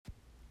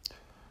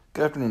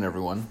Good afternoon,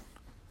 everyone.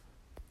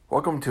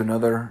 Welcome to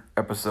another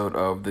episode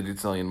of The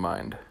Decillion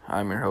Mind.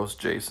 I'm your host,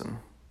 Jason.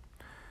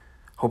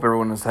 Hope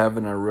everyone is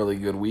having a really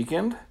good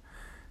weekend.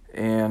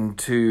 And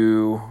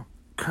to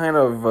kind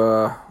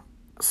of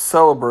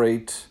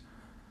celebrate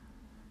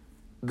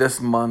this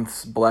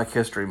month's Black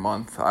History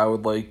Month, I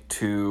would like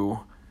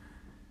to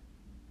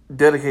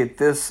dedicate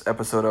this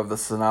episode of the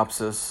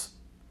Synopsis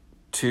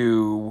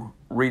to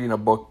reading a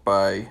book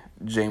by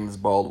James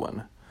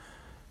Baldwin.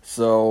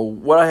 So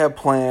what I have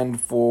planned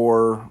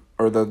for,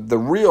 or the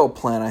real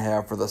plan I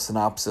have for the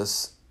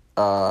Synopsis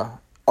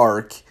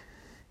arc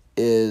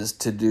is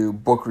to do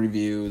book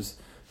reviews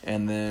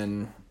and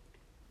then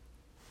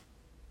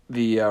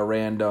the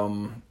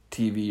random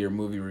TV or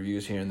movie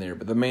reviews here and there.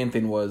 But the main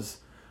thing was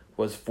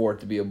for it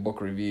to be a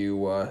book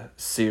review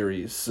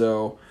series.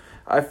 So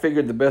I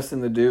figured the best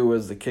thing to do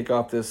was to kick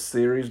off this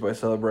series by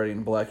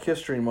celebrating Black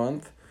History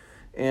Month.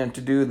 And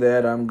to do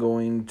that, I'm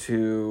going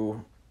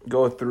to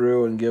go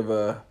through and give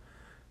a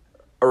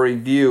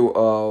review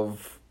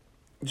of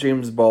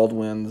James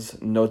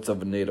Baldwin's Notes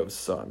of a Native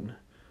Son.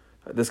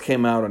 This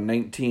came out in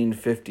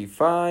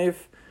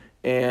 1955,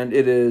 and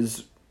it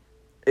is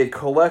a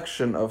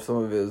collection of some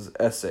of his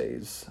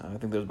essays. I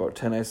think there's about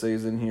 10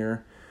 essays in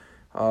here.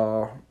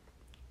 Wide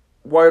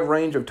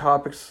range of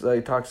topics that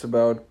he talks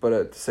about, but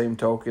at the same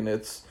token,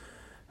 it's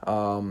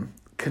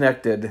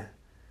connected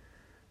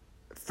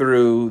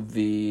through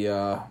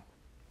the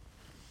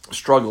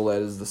struggle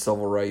that is the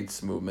civil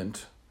rights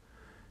movement.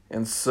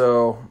 And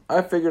so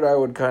I figured I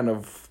would kind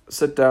of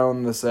sit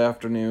down this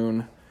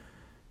afternoon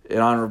in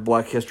honor of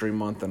Black History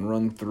Month and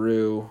run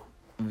through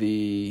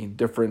the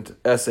different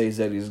essays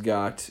that he's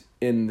got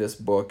in this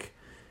book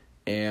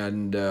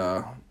and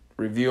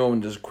review them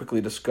and just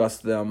quickly discuss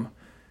them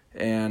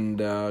and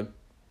kind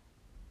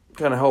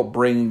of help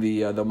bring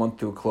the month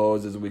to a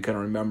close as we kind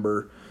of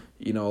remember,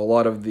 a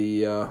lot of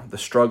the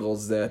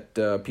struggles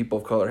that people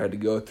of color had to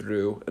go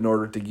through in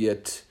order to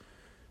get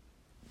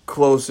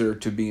closer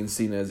to being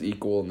seen as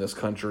equal in this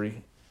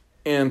country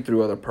and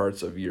through other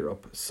parts of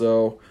Europe.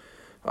 So,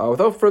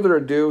 without further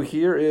ado,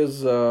 here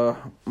is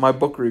my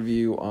book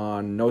review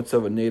on Notes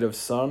of a Native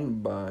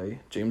Son by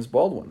James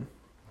Baldwin.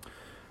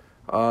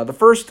 The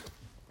first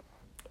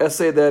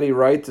essay that he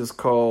writes is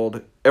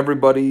called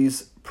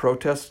Everybody's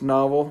Protest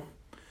Novel.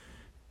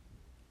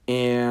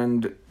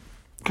 And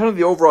kind of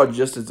the overall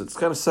gist is it's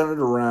kind of centered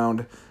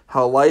around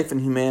how life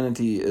and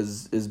humanity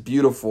is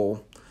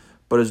beautiful,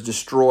 but is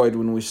destroyed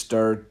when we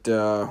start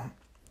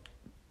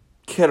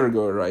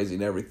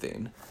categorizing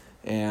everything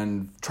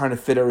and trying to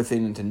fit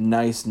everything into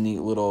nice,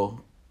 neat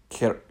little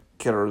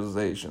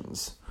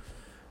categorizations.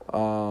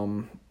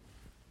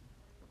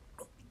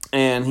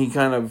 And he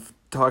kind of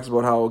talks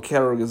about how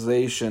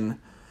categorization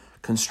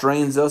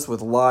constrains us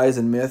with lies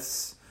and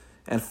myths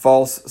and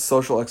false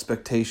social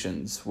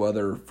expectations,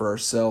 whether for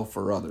ourselves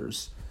or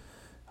others.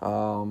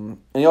 And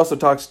he also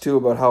talks, too,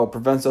 about how it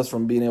prevents us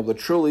from being able to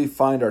truly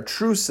find our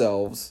true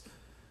selves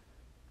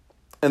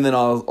and then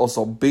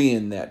also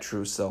being that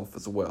true self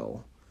as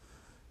well.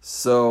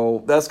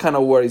 So that's kind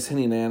of what he's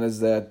hinting at, is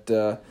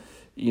that,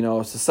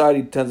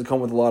 society tends to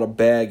come with a lot of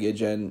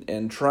baggage,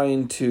 and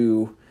trying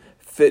to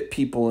fit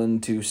people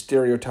into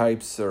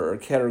stereotypes or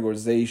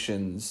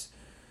categorizations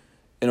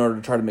in order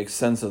to try to make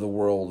sense of the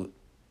world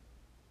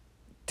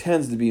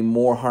tends to be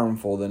more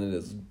harmful than it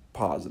is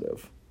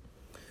positive.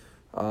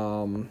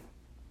 So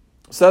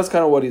that's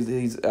kind of what he's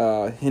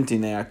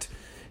hinting at.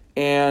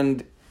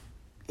 And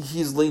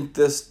he's linked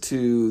this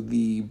to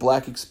the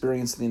black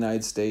experience in the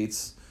United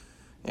States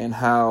and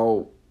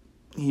how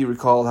he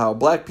recalled how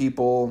black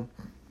people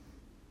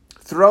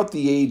throughout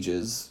the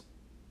ages,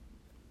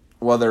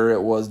 whether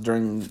it was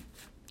during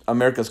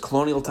America's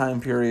colonial time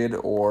period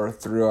or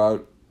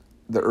throughout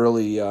the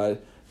early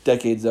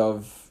decades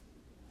of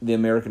the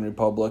American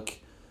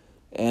Republic,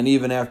 and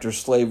even after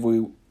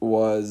slavery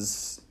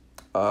was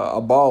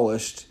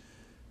abolished,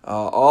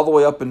 all the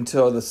way up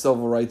until the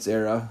Civil Rights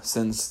era,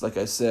 since, like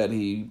I said,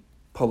 he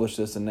published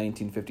this in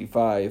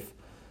 1955,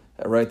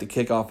 right at the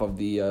kickoff of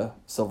the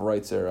Civil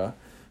Rights era.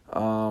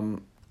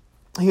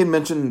 He had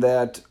mentioned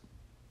that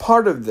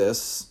part of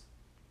this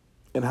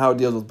and how it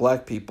deals with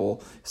black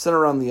people centered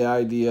around the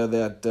idea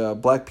that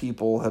black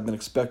people have been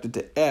expected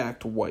to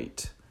act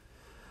white.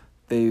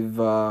 They've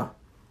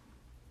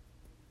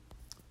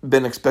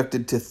been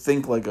expected to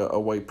think like a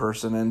white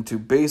person and to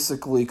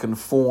basically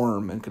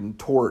conform and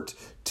contort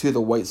to the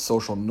white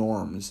social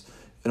norms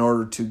in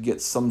order to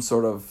get some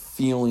sort of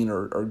feeling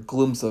or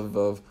glimpse of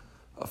a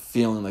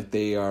feeling like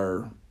they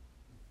are,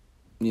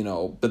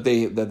 that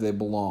they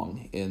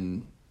belong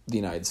in the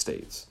United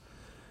States.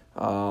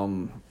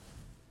 And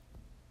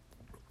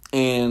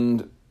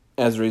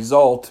as a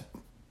result,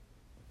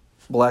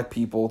 black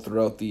people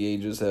throughout the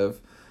ages have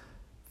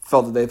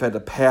felt that they've had to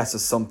pass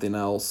as something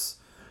else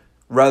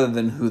rather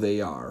than who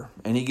they are.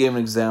 And he gave an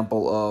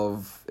example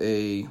of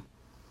a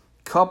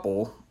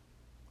couple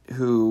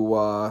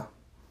who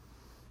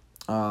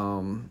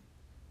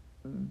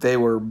they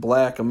were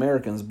black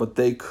Americans, but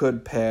they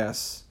could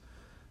pass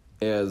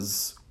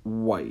as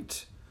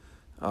white.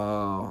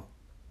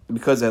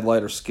 because they had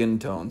lighter skin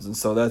tones. And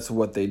so that's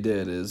what they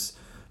did is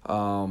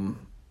the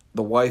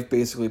wife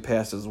basically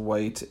passed as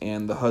white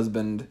and the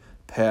husband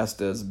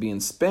passed as being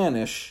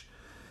Spanish.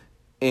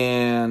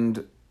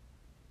 And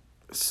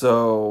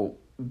so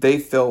they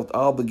felt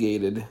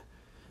obligated,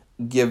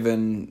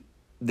 given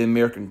the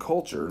American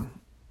culture,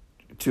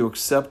 to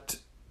accept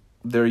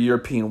their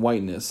European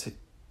whiteness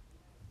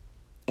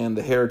and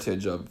the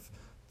heritage of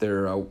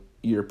their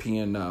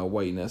European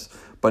whiteness,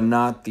 but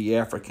not the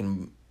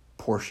African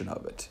portion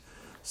of it.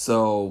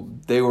 So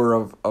they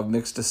were of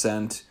mixed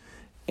descent,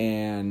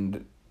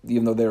 and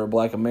even though they were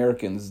Black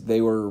Americans,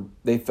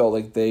 they felt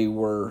like they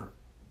were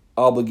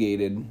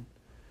obligated,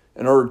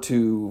 in order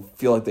to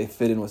feel like they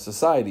fit in with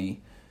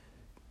society,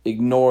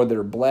 ignore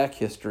their Black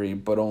history,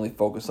 but only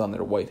focus on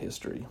their white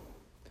history.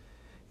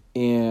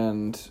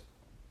 And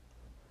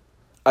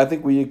I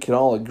think we can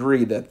all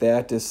agree that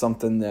that is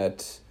something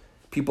that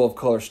people of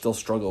color still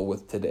struggle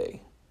with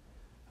today.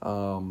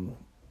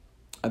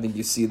 I think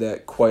you see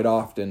that quite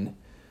often,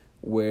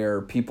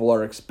 where people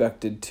are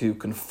expected to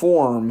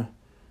conform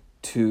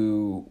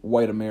to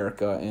white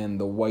America and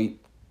the white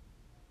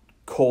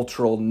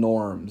cultural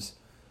norms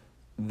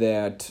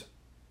that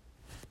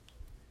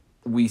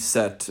we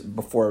set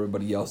before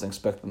everybody else and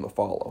expect them to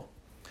follow.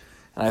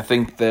 And I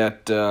think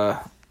that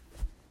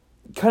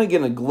kind of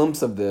getting a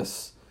glimpse of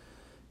this,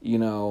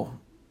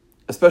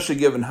 especially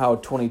given how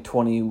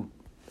 2020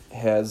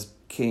 has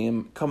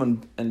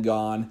come and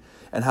gone,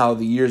 and how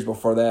the years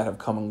before that have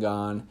come and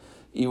gone,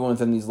 even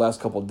within these last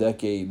couple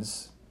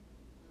decades,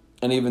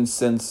 and even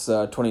since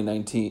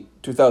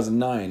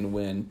 2009,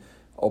 when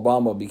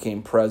Obama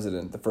became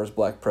president, the first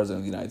Black president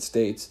of the United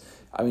States.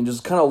 I mean,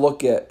 just kind of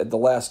look at the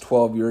last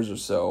 12 years or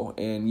so,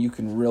 and you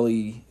can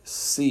really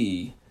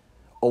see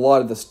a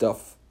lot of the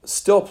stuff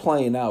still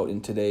playing out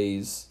in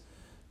today's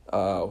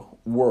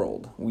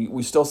world.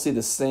 We still see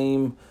the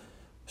same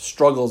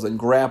struggles and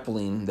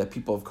grappling that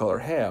people of color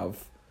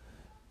have.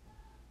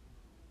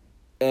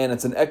 And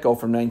it's an echo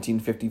from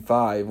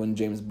 1955 when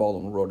James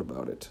Baldwin wrote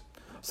about it.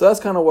 So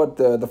that's kind of what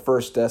the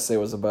first essay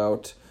was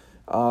about.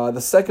 The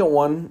second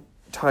one,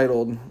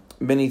 titled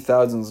Many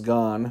Thousands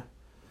Gone,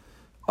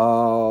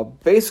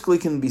 basically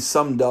can be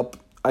summed up,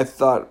 I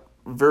thought,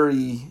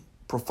 very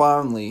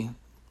profoundly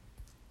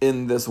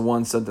in this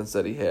one sentence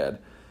that he had.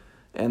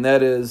 And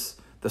that is,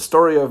 the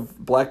story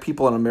of Black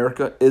people in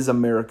America is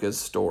America's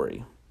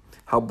story.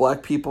 How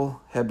Black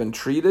people have been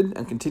treated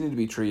and continue to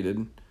be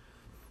treated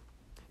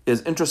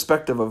is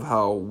introspective of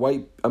how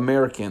white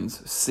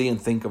Americans see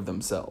and think of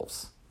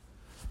themselves.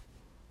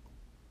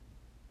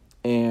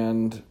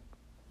 And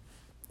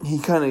he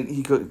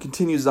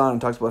continues on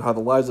and talks about how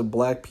the lives of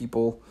Black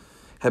people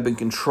have been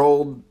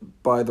controlled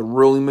by the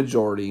ruling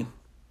majority,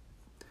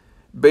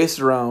 based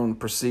around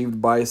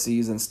perceived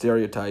biases and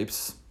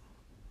stereotypes,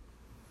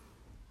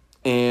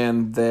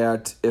 and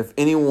that if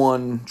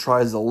anyone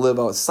tries to live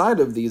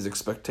outside of these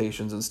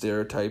expectations and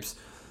stereotypes,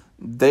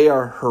 they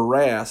are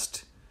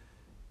harassed,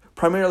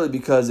 primarily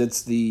because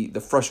it's the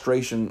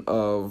frustration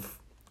of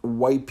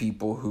white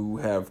people who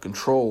have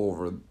control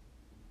over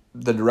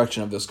the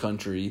direction of this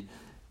country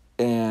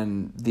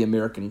and the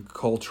American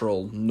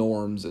cultural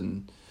norms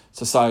and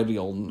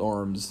societal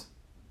norms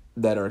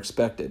that are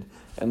expected.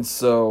 And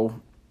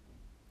so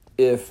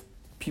if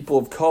people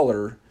of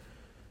color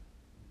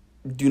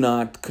do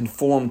not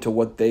conform to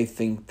what they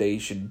think they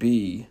should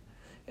be,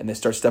 and they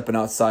start stepping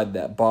outside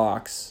that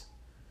box,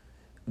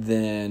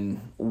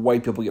 then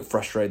white people get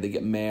frustrated, they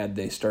get mad,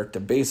 they start to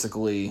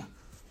basically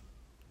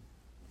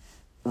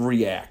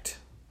react.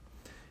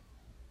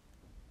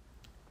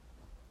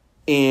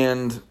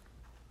 And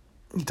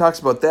he talks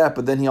about that,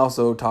 but then he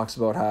also talks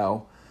about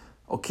how,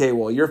 okay,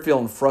 well, you're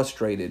feeling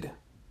frustrated,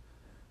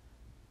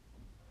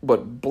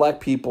 but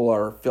Black people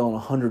are feeling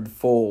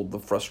 100-fold the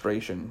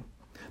frustration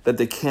that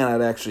they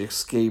cannot actually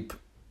escape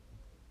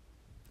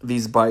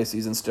these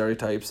biases and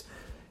stereotypes,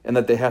 and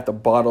that they have to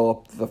bottle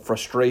up the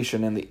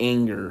frustration and the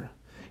anger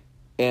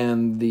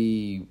and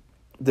the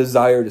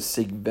desire to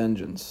seek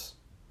vengeance,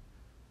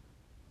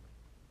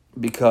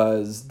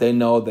 because they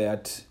know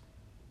that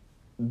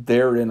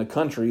they're in a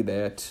country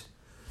that,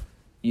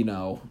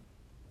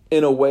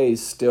 in a way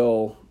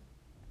still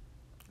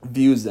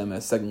views them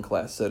as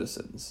second-class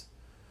citizens.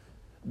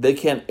 They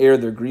can't air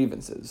their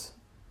grievances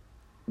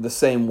the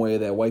same way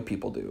that white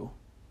people do.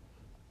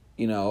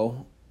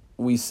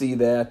 We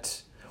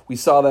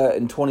saw that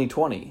in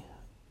 2020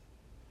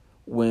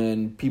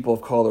 when people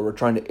of color were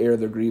trying to air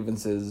their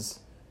grievances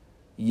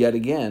yet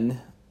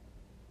again.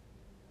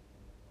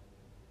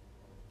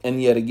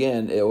 And yet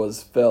again,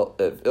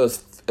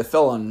 it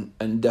fell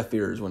on deaf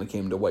ears when it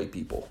came to white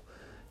people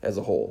as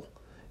a whole.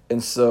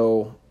 And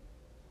so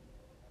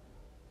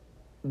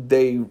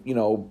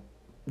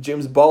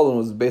James Baldwin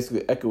was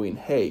basically echoing,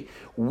 hey,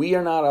 we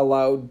are not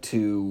allowed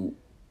to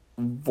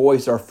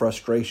voice our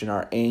frustration,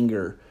 our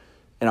anger,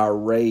 and our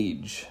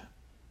rage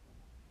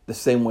the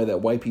same way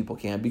that white people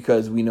can,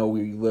 because we know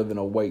we live in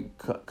a white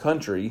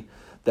country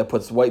that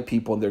puts white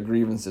people and their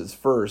grievances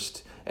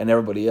first, and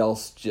everybody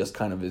else just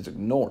kind of is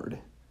ignored.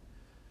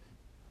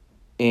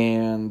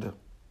 And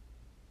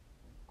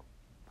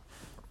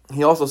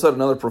He also said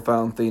another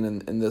profound thing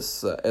in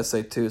this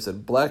essay too. He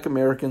said, "Black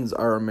Americans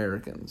are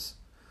Americans.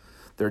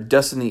 Their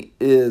destiny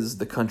is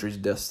the country's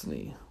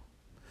destiny.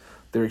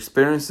 Their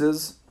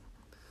experiences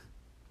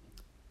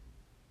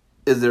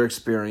is their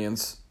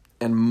experience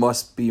and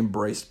must be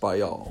embraced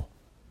by all."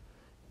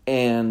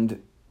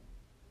 And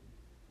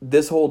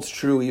this holds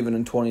true even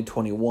in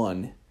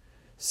 2021,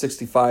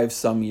 65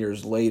 some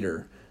years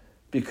later,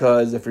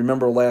 because if you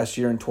remember last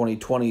year in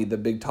 2020, the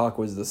big talk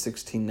was the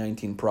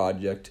 1619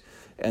 Project,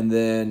 and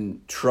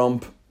then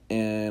Trump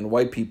and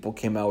white people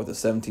came out with the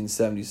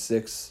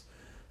 1776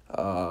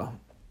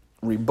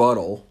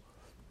 rebuttal.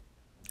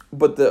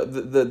 But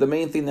the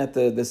main thing that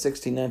the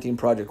 1619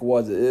 Project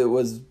was, it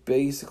was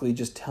basically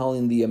just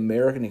telling the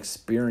American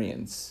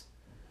experience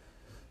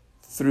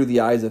through the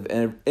eyes of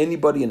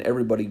anybody and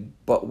everybody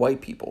but white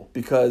people.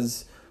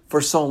 Because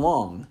for so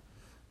long,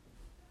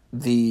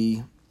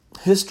 the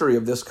history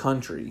of this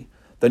country,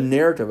 the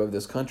narrative of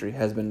this country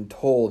has been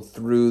told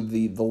through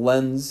the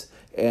lens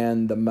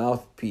and the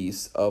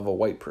mouthpiece of a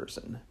white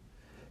person.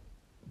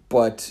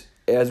 But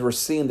as we're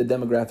seeing the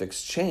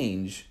demographics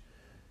change,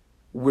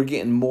 we're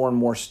getting more and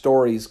more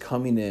stories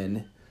coming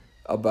in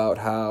about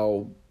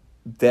how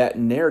that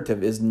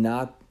narrative is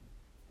not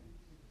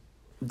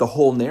the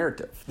whole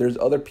narrative. There's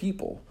other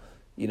people.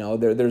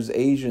 There's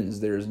Asians,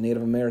 there's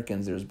Native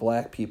Americans, there's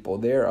black people.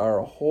 There are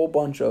a whole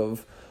bunch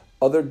of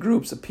other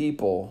groups of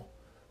people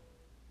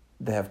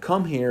that have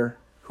come here,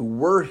 who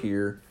were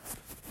here,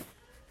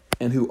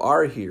 and who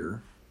are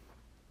here,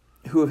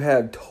 who have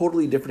had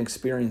totally different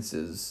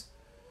experiences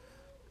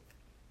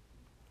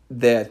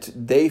that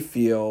they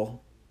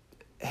feel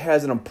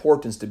has an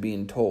importance to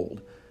being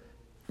told,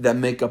 that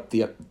make up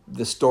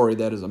the story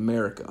that is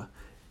America.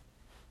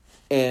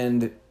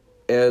 And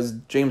as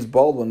James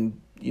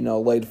Baldwin,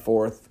 laid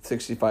forth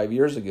 65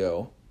 years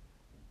ago,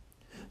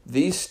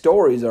 these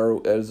stories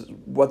are as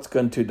what's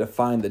going to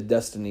define the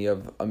destiny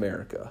of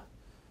America.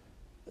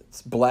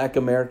 It's Black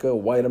America,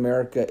 white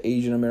America,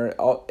 Asian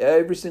America,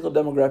 every single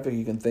demographic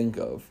you can think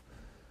of.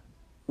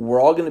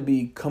 We're all going to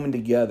be coming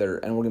together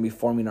and we're going to be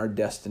forming our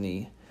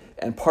destiny.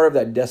 And part of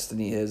that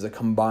destiny is a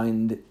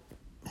combined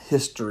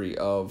history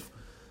of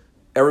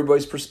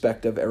everybody's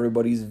perspective,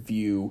 everybody's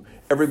view,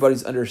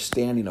 everybody's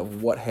understanding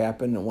of what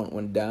happened and what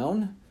went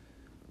down,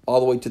 all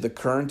the way to the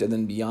current and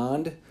then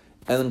beyond,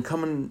 and then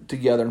coming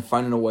together and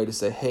finding a way to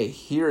say, hey,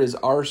 here is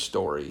our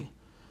story.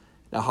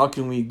 Now, how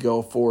can we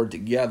go forward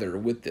together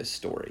with this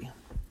story?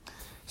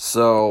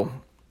 So,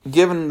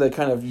 given the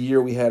kind of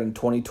year we had in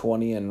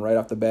 2020 and right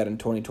off the bat in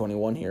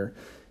 2021 here,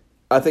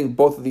 I think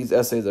both of these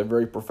essays are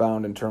very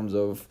profound in terms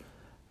of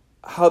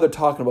how they're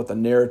talking about the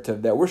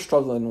narrative that we're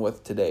struggling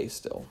with today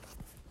still.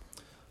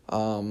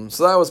 So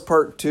that was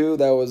part 2.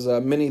 That was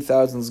Many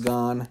Thousands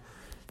Gone.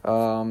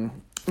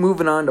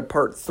 Moving on to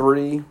part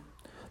 3,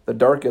 The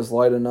Dark is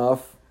Light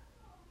Enough.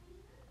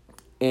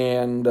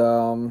 And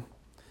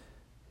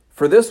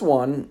for this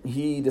one,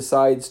 he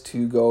decides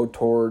to go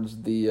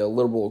towards the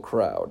liberal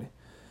crowd.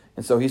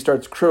 And so he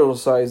starts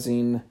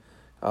criticizing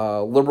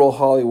liberal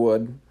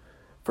Hollywood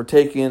for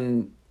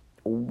taking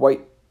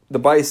the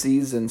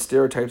biases and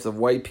stereotypes of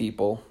white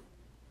people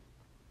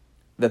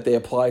that they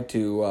apply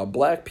to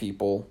black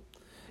people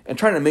and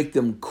trying to make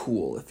them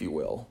cool, if you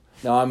will.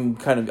 Now,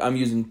 I'm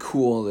using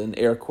cool in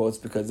air quotes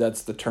because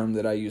that's the term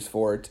that I use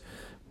for it.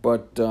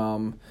 But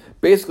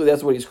basically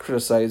that's what he's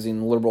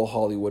criticizing liberal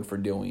Hollywood for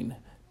doing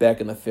back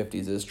in the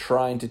 50s, is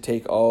trying to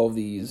take all of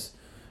these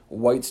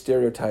white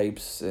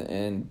stereotypes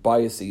and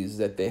biases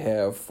that they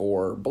have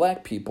for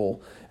black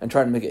people and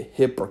trying to make it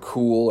hip or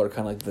cool or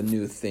kind of like the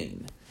new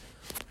thing.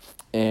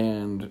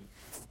 And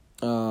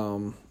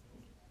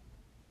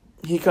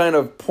he kind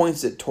of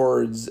points it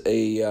towards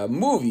a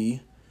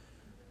movie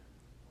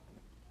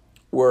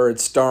where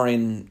it's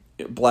starring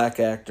black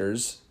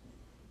actors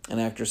and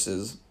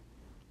actresses.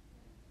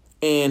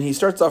 And he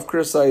starts off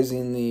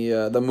criticizing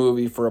the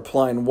movie for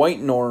applying white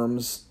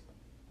norms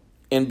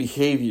and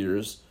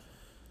behaviors,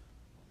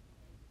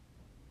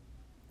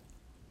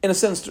 in a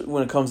sense,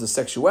 when it comes to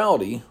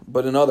sexuality,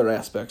 but in other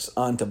aspects,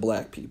 onto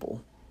black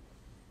people.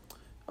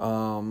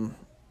 And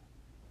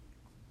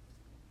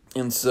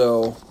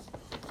so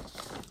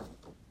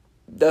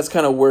that's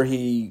kind of where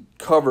he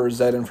covers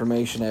that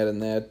information at,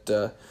 and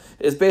that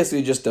it's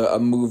basically just a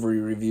movie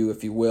review,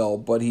 if you will,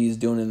 but he's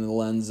doing it in the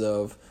lens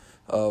of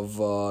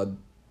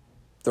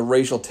the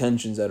racial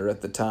tensions that are at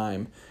the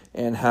time,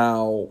 and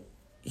how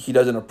he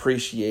doesn't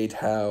appreciate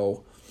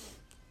how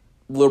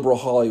liberal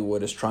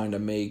Hollywood is trying to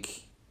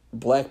make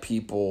black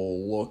people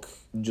look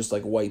just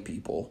like white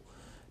people,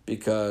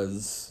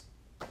 because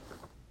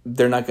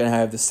they're not going to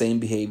have the same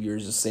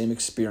behaviors, the same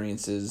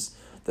experiences,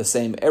 the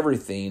same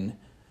everything.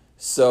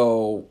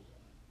 So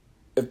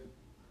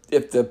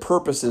if the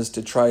purpose is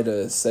to try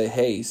to say,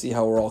 hey, see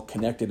how we're all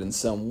connected in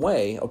some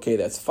way, okay,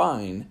 that's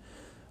fine,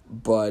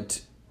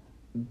 but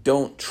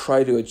don't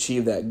try to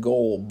achieve that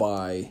goal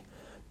by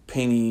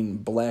painting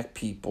black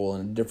people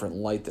in a different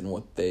light than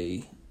what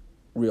they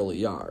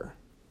really are.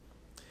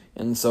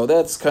 And so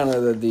that's kind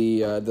of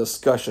the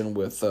discussion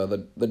with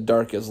the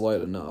Dark is Light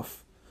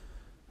Enough.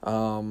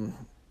 So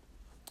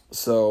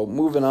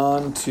moving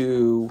on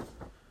to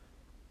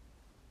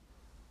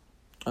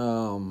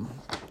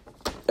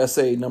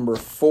essay number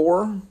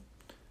 4.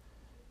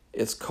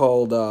 It's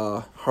called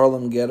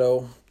Harlem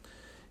Ghetto,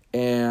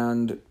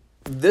 and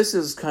this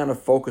is kind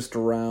of focused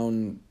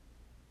around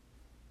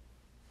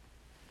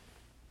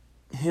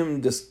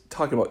him just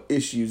talking about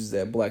issues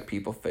that black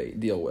people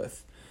deal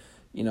with.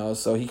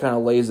 So he kind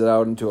of lays it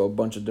out into a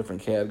bunch of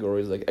different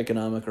categories, like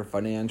economic or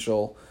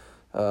financial,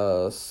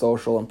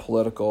 social and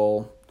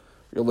political,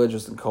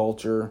 religious and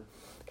culture.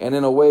 And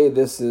in a way,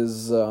 this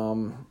is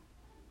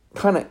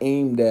kind of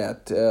aimed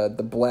at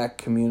the black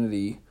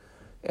community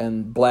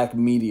and black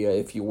media,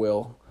 if you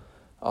will,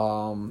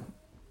 and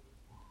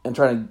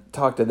trying to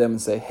talk to them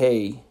and say,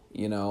 hey,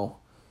 you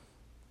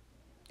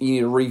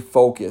need to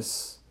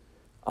refocus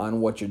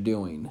on what you're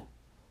doing.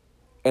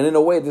 And in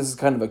a way, this is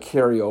kind of a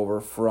carryover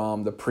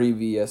from the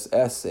previous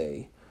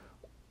essay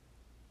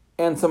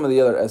and some of the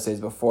other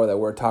essays before that,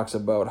 where it talks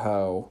about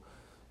how,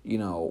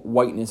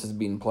 whiteness is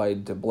being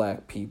applied to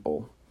black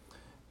people,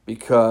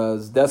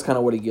 because that's kind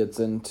of what he gets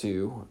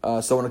into.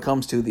 So when it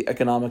comes to the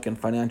economic and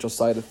financial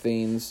side of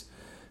things,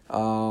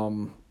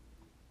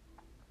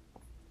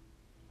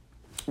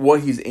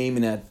 what he's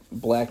aiming at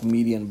black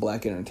media and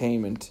black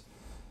entertainment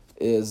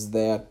is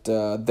that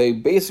they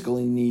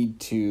basically need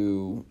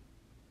to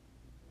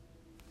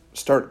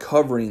start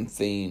covering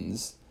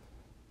things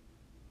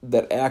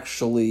that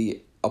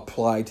actually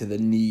apply to the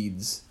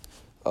needs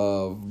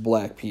of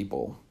black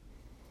people.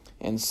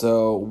 And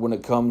so when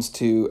it comes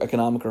to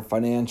economic or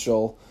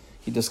financial,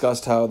 he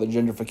discussed how the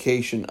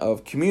gentrification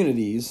of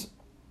communities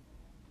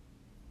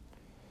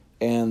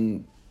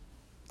and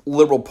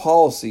liberal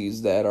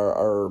policies that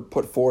are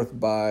put forth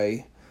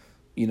by,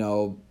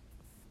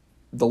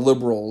 the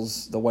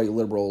liberals, the white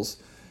liberals,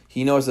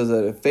 he notices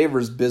that it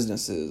favors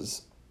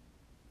businesses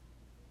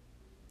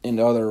and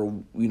other,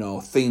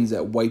 things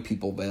that white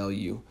people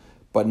value,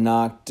 but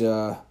not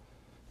for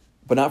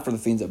the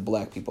things that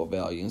black people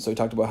value. And so he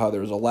talked about how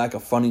there was a lack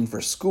of funding for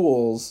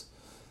schools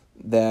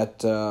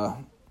that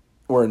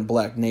were in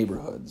black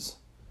neighborhoods,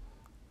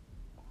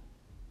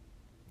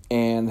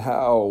 and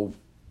how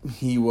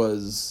he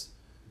was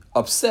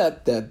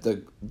upset that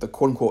the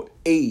quote-unquote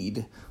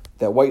aid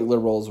that white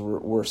liberals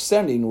were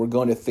sending were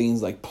going to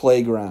things like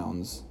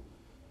playgrounds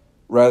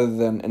rather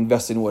than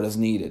investing what is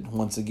needed.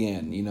 Once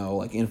again,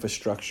 like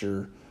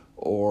infrastructure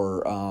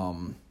or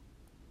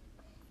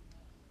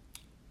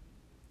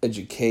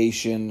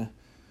education,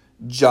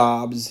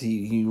 jobs.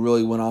 He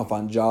really went off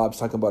on jobs,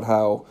 talking about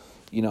how,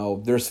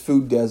 there's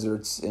food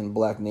deserts in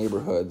black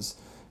neighborhoods,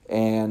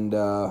 and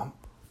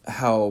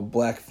how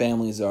black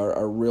families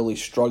are really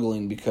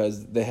struggling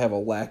because they have a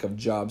lack of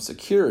job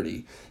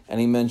security. And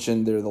he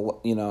mentioned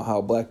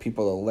how black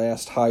people are the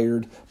last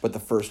hired but the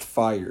first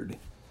fired.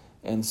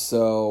 And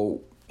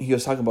so he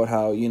was talking about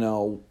how,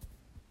 when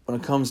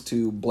it comes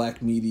to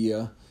black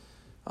media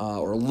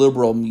or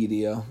liberal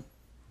media,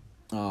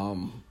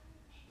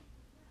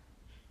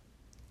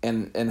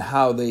 and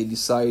how they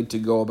decide to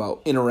go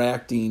about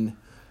interacting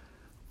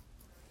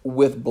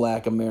with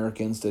black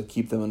Americans to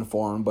keep them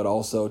informed, but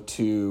also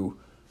to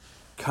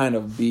kind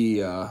of be,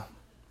 an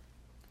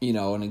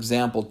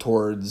example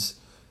towards,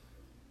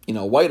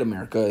 white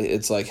America.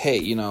 It's like, hey,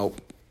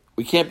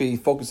 we can't be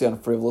focusing on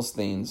frivolous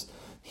things.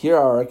 Here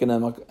are our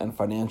economic and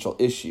financial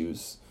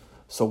issues,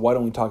 so why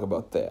don't we talk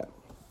about that?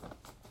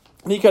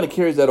 And he kind of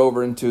carries that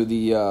over into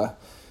the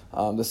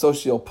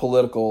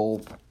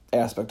socio-political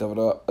aspect of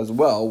it as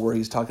well, where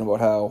he's talking about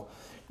how,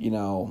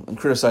 and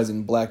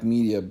criticizing black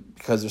media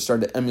because they're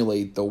starting to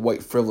emulate the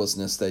white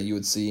frivolousness that you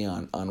would see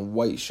on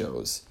white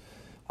shows.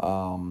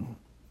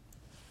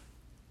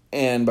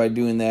 And by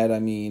doing that, I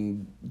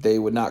mean they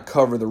would not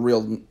cover the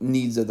real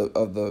needs of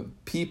the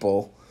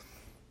people,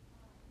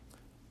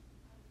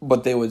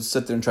 but they would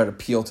sit there and try to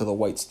appeal to the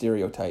white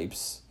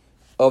stereotypes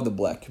of the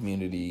black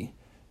community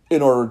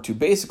in order to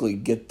basically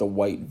get the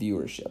white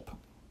viewership.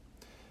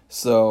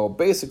 So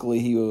basically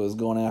he was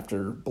going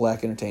after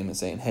black entertainment,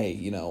 saying,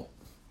 hey,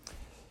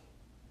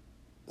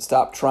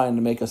 stop trying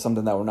to make us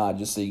something that we're not,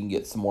 just so you can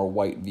get some more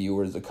white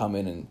viewers to come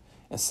in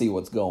and see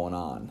what's going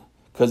on,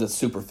 because it's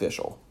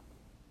superficial.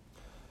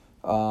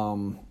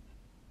 And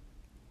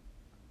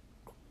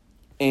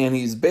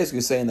he's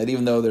basically saying that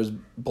even though there's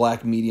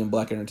black media and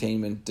black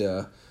entertainment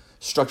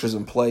structures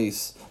in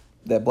place,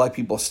 that black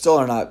people still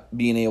are not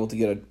being able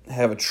to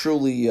have a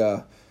truly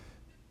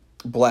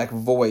black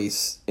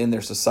voice in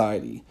their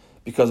society,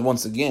 because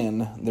once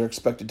again they're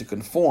expected to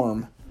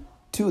conform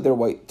to the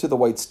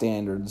white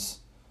standards,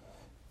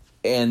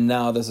 and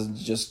now this has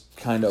just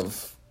kind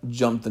of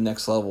jumped the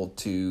next level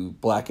to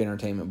black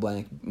entertainment,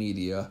 black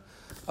media.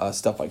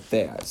 Stuff like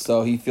that.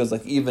 So he feels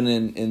like even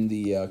in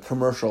the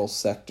commercial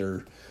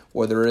sector,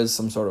 where there is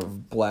some sort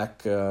of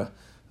black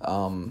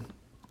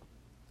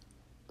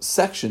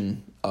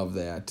section of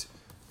that,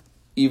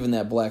 even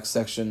that black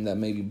section that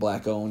may be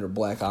black owned or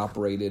black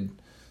operated,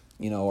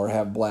 or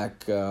have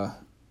black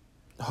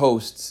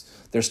hosts,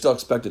 they're still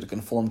expected to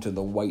conform to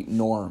the white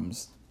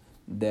norms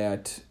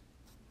that's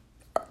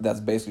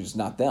basically just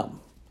not them.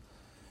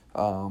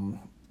 And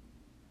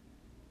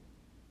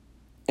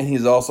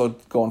he's also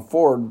going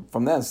forward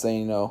from that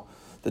saying,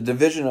 the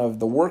division of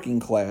the working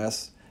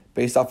class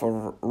based off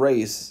of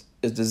race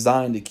is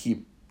designed to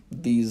keep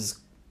these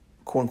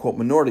quote-unquote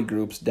minority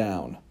groups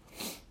down.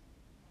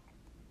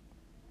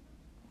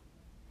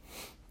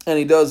 And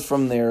he does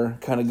from there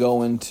kind of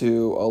go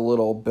into a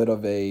little bit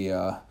of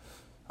a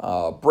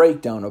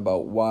breakdown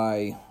about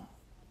why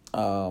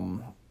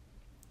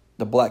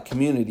the black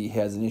community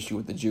has an issue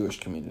with the Jewish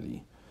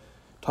community.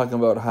 Talking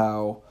about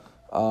how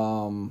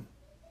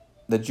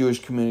the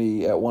Jewish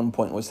community at one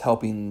point was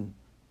helping,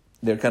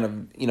 they're kind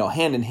of,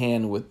 hand in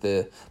hand with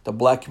the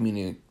black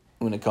community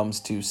when it comes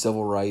to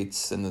civil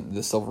rights and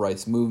the civil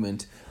rights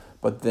movement.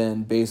 But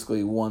then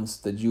basically once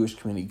the Jewish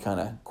community kind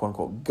of,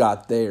 quote-unquote,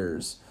 got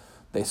theirs,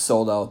 they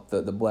sold out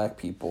the black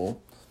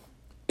people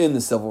in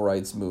the civil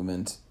rights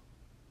movement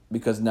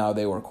because now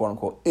they were,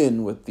 quote-unquote,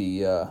 in with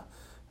the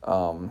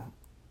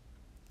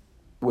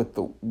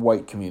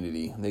white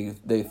community.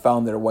 They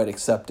found their white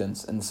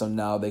acceptance, and so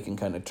now they can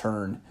kind of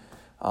turn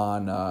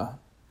on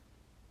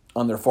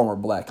their former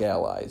black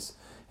allies.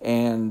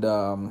 And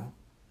I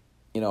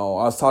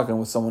was talking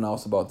with someone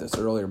else about this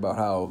earlier, about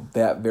how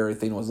that very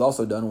thing was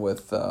also done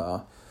with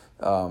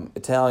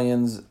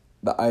Italians,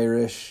 the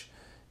Irish,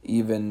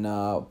 even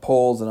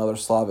Poles and other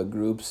Slavic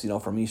groups,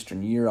 from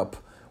Eastern Europe.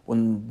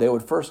 When they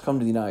would first come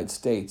to the United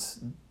States,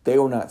 they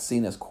were not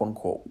seen as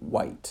quote-unquote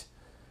white.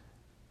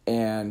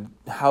 And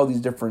how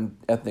these different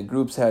ethnic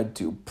groups had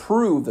to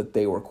prove that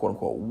they were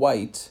quote-unquote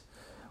white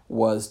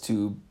was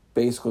to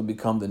basically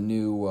become the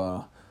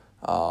new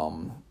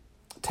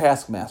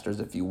taskmasters,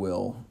 if you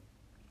will,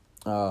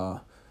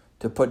 to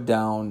put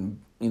down,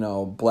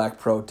 black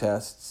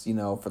protests,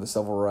 for the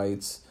civil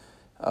rights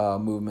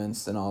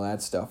movements and all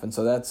that stuff. And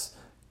so that's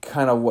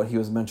kind of what he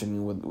was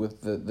mentioning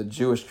with the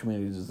Jewish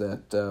communities, is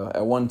that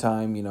at one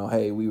time,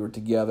 hey, we were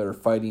together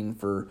fighting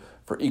for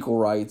equal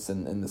rights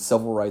and the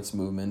civil rights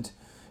movement.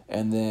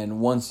 And then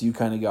once you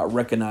kind of got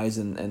recognized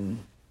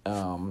and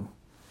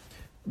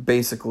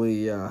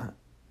basically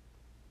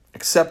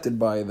accepted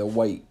by the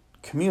white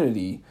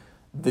community,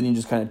 then you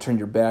just kind of turned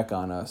your back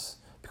on us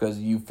because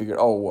you figured,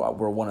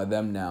 we're one of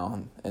them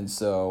now. And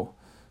so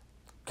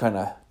kind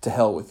of to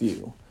hell with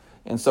you.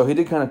 And so he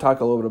did kind of talk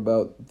a little bit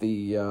about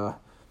the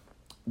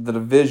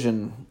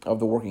division of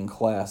the working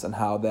class and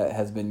how that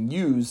has been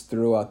used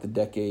throughout the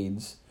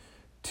decades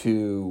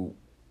to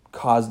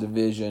cause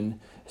division,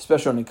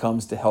 especially when it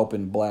comes to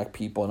helping black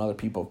people and other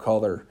people of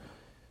color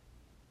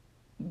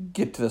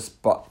get to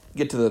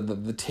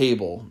the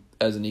table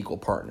as an equal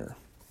partner.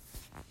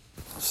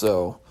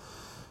 So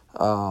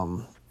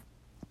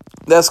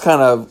that's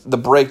kind of the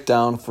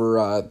breakdown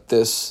for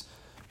this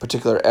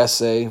particular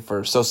essay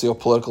for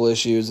socio-political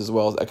issues as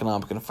well as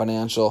economic and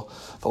financial.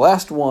 The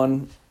last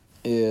one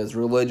is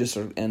religious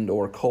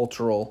or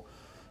cultural,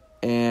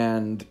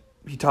 and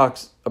he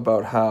talks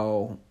about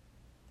how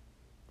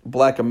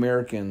Black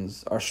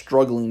Americans are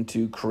struggling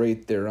to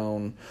create their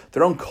own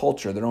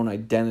culture, their own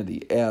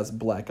identity as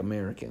Black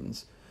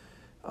Americans,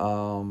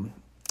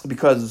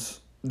 because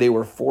they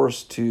were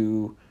forced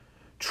to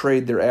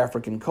trade their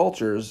African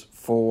cultures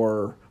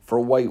for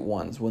white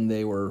ones when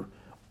they were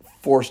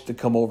forced to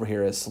come over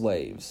here as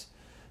slaves.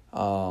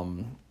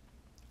 The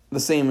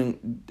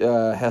same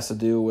has to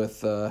do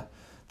with their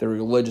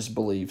religious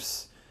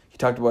beliefs. He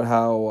talked about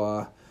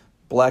how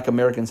Black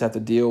Americans have to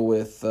deal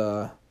with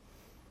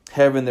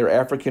having their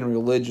African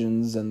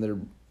religions and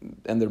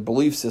their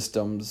belief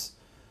systems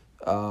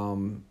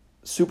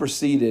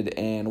superseded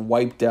and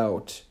wiped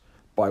out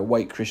by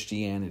white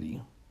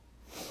Christianity,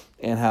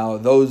 and how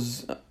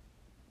those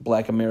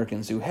Black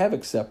Americans who have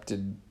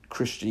accepted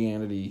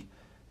Christianity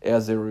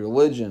as their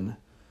religion,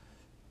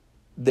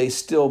 they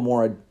still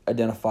more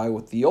identify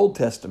with the Old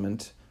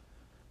Testament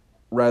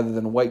rather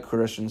than white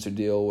Christians who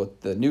deal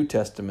with the New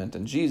Testament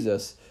and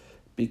Jesus,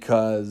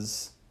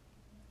 because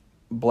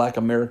Black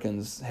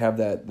Americans have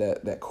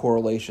that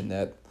correlation,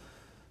 that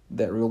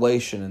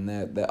relation, and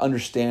that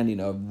understanding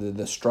of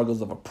the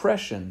struggles of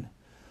oppression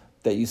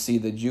that you see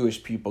the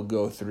Jewish people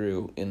go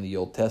through in the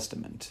Old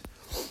Testament.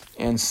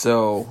 And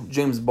so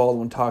James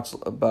Baldwin talks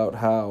about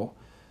how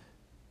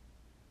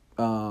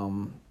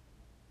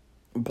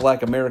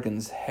Black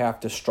Americans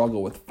have to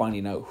struggle with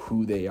finding out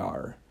who they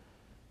are,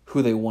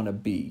 who they want to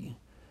be,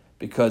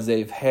 because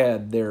they've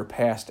had their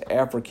past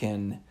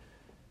African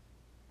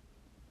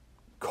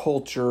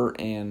culture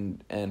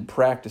and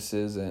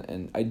practices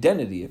and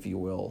identity, if you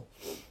will,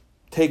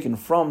 taken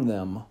from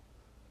them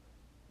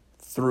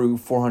through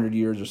 400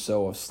 years or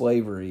so of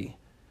slavery,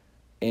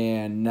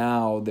 and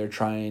now they're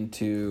trying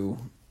to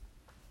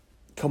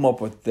come up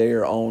with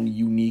their own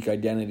unique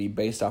identity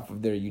based off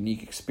of their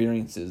unique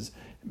experiences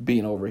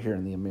being over here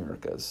in the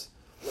Americas.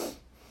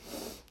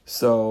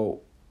 So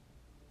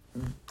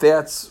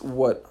that's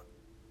what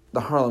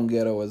the Harlem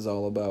Ghetto is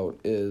all about,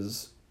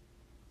 is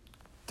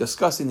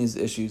discussing these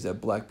issues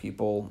that Black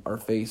people are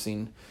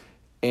facing.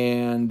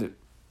 And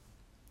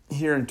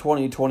here in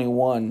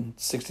 2021,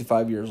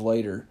 65 years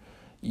later,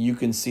 you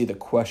can see the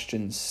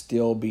questions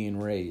still being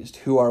raised.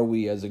 Who are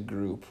we as a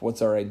group?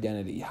 What's our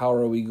identity? How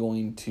are we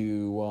going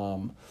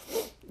to,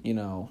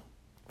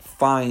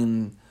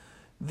 find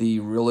the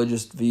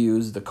religious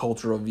views, the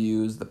cultural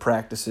views, the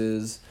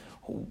practices?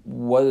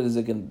 What is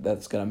it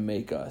that's going to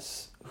make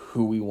us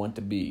who we want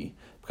to be?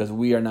 Because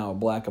we are now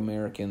Black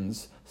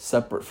Americans,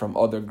 separate from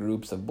other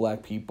groups of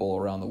Black people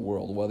around the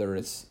world, whether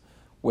it's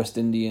West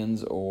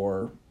Indians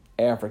or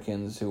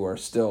Africans who are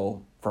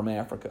still from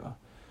Africa,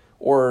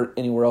 or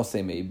anywhere else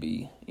they may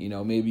be,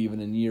 maybe even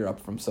in Europe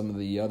from some of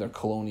the other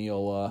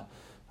colonial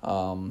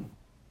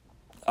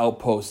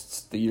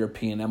outposts the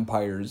European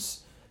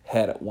empires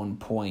had at one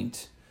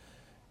point,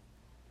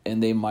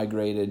 and they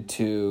migrated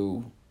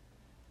to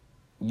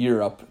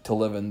Europe to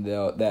live in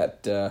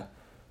that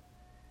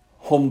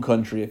home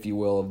country, if you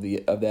will, of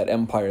that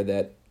empire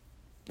that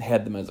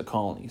had them as a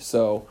colony.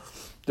 So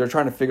they're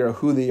trying to figure out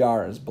who they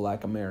are as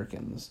Black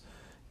Americans,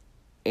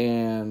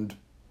 and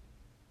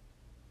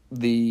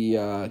the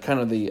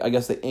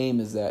aim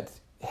is that,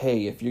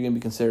 hey, if you're going to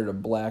be considered a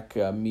Black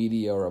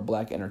media or a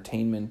Black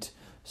entertainment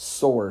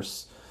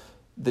source,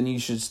 then you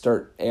should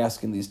start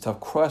asking these tough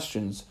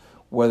questions,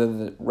 rather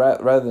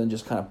than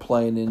just kind of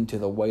playing into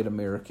the white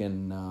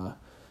American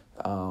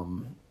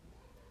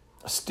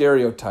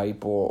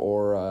stereotype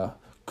or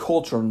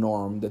cultural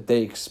norm that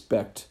they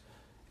expect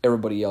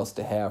everybody else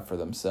to have for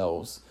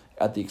themselves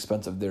at the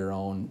expense of their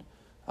own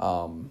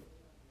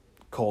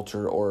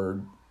culture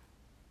or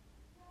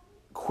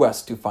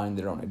quest to find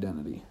their own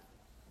identity.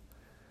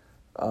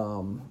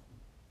 So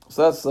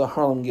that's the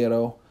Harlem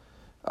Ghetto.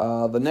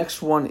 The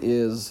next one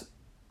is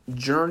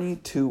Journey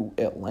to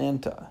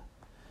Atlanta.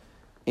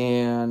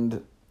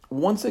 And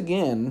once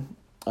again,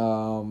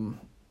 James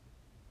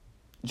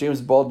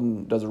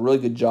Baldwin does a really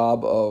good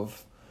job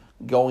of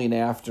going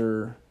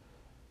after,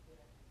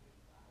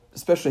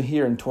 especially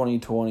here in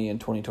 2020 and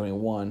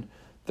 2021,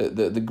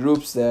 the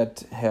groups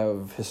that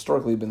have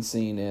historically been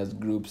seen as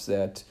groups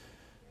that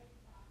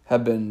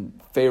have been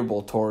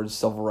favorable towards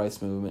civil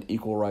rights movement,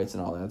 equal rights,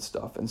 and all that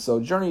stuff. And so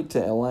Journey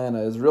to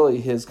Atlanta is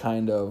really his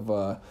kind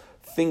of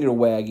finger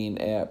wagging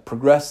at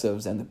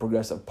progressives and the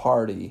Progressive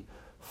Party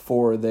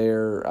for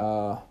their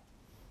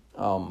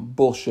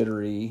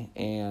bullshittery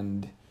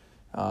and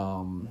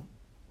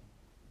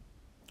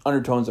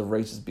undertones of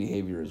racist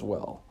behavior as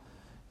well.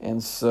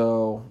 And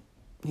so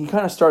he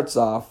kind of starts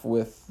off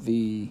with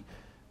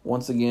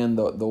once again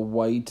the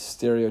white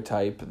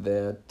stereotype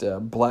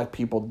that Black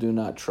people do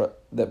not trust,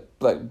 that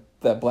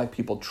Black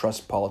people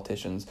trust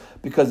politicians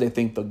because they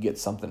think they'll get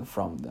something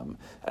from them.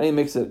 And he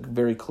makes it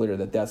very clear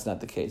that that's not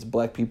the case.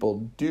 Black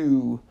people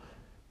do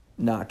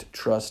not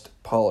trust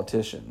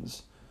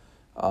politicians.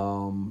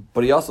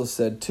 But he also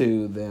said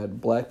too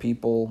that Black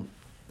people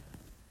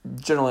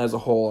generally as a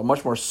whole are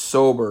much more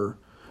sober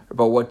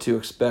about what to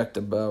expect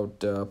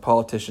about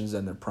politicians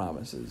and their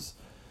promises.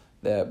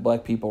 That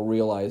Black people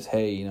realize,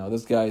 hey,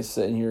 this guy's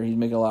sitting here, he's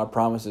making a lot of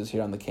promises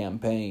here on the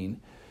campaign,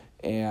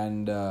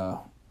 and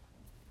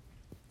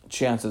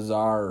chances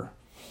are,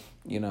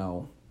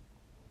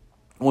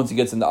 once he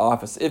gets into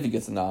office, if he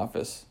gets into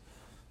office,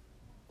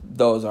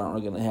 those aren't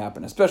really going to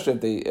happen,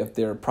 especially if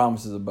they're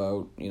promises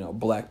about,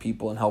 Black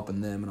people and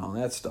helping them and all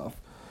that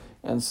stuff.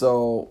 And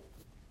so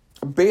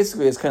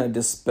basically it's kind of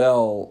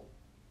dispel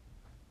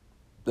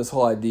this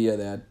whole idea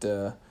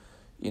that,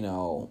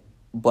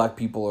 Black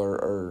people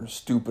are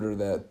stupid, or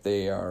that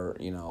they are,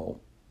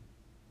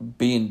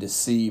 being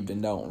deceived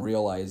and don't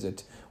realize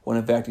it, when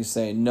in fact he's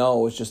saying,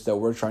 no, it's just that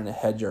we're trying to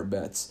hedge our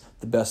bets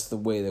the best the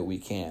way that we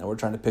can. We're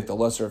trying to pick the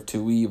lesser of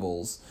two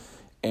evils,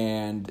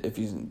 and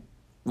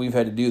we've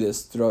had to do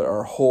this throughout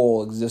our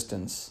whole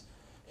existence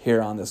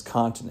here on this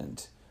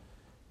continent.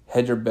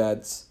 Hedge our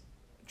bets,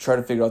 try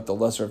to figure out the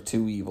lesser of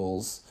two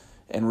evils,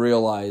 and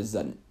realize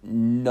that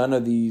none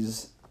of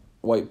these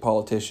white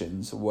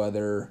politicians,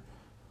 whether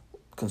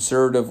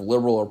conservative,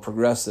 liberal, or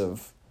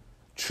progressive,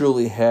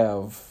 truly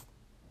have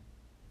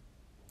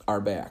our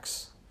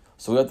backs.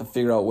 So we have to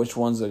figure out which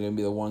ones are going to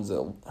be the ones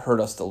that hurt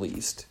us the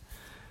least.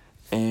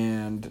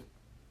 And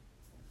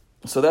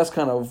so that's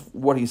kind of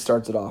what he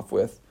starts it off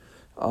with.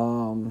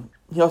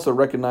 He also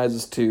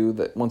recognizes, too,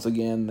 that once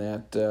again,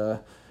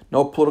 that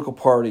no political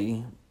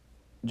party,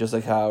 just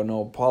like how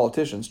no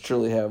politicians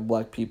truly have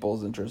Black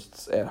people's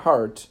interests at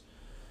heart.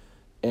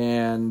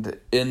 And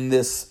in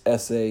this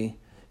essay,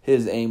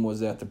 his aim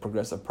was at the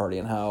Progressive Party,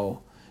 and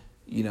how,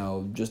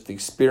 just the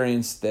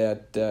experience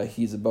that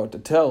he's about to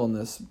tell in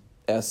this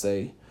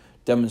essay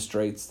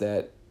demonstrates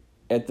that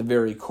at the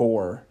very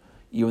core,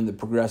 even the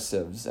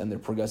progressives and the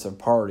Progressive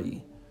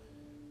Party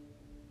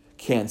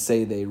can't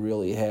say they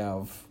really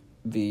have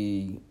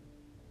the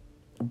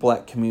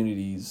Black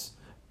community's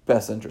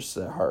best interests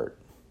at heart.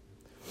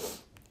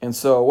 And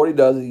so what he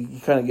does, he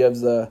kind of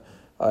gives an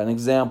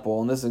example,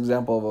 and this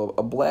example of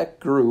a Black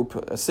group,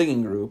 a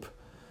singing group,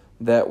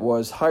 that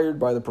was hired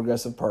by the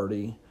Progressive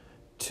Party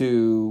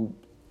to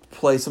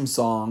play some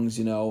songs,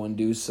 and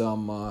do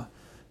some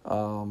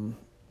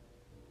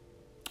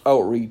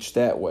outreach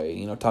that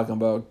way, talking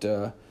about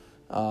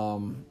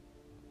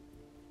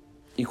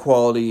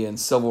equality and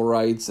civil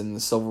rights and the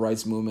civil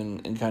rights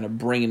movement, and kind of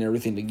bringing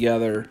everything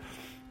together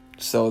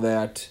so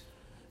that,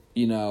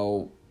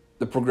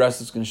 the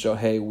progressives can show,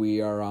 hey,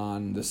 we are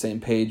on the same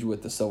page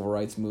with the civil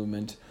rights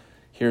movement.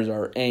 Here's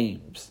our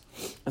aims.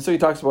 And so he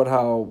talks about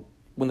how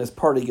when this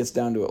party gets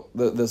down to it,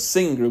 the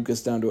singing group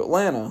gets down to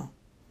Atlanta,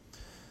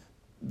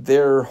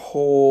 their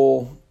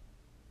whole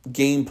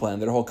game plan,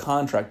 their whole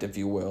contract, if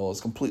you will, is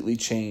completely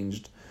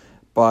changed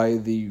by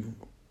the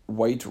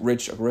white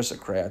rich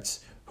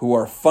aristocrats who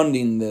are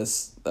funding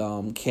this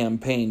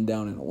campaign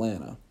down in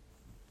Atlanta.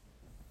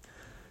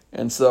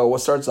 And so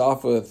what starts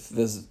off with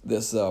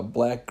this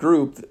black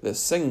group, this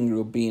singing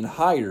group, being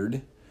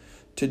hired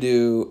to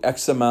do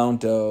X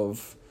amount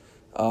of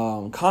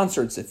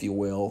concerts, if you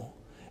will,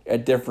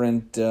 at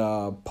different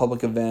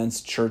public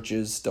events,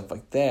 churches, stuff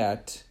like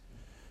that,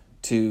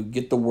 to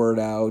get the word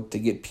out, to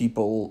get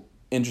people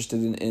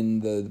interested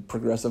in the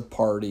progressive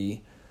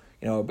party,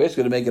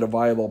 basically to make it a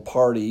viable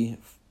party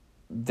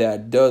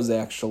that does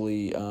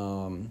actually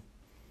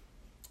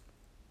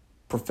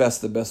profess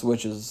the best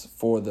wishes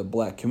for the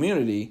black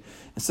community.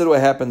 Instead, what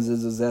happens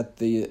is at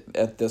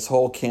this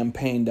whole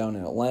campaign down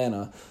in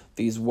Atlanta,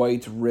 these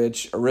white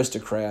rich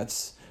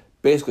aristocrats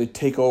basically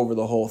take over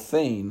the whole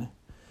thing,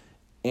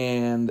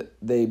 and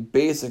they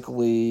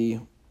basically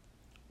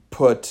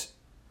put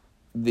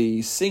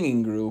the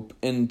singing group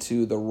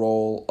into the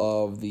role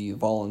of the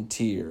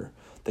volunteer,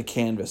 the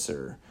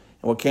canvasser.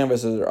 And what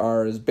canvassers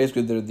are is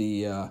basically they're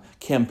the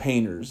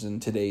campaigners in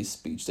today's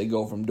speech. They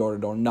go from door to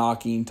door,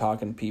 knocking,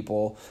 talking to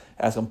people,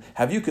 ask them,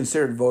 have you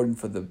considered voting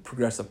for the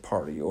Progressive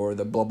Party or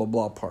the blah, blah,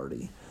 blah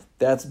party?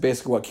 That's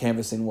basically what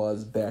canvassing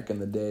was back in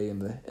the day, in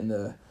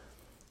the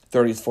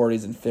 30s,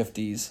 40s, and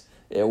 50s.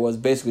 It was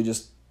basically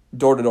just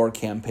door-to-door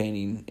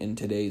campaigning in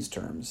today's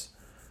terms.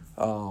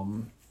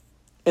 And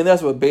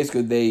that's what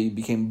basically they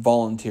became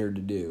volunteered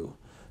to do.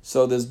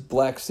 So this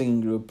black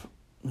singing group,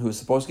 who was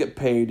supposed to get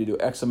paid to do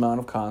X amount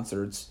of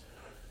concerts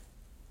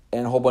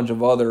and a whole bunch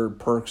of other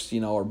perks,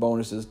 or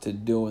bonuses to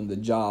doing the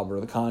job or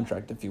the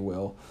contract, if you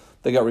will,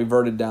 they got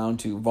reverted down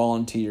to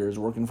volunteers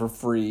working for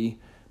free,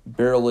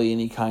 barely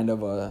any kind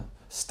of a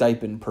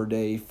stipend per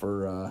day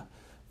for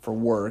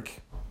work,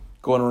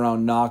 going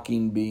around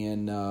knocking,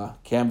 being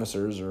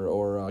canvassers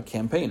or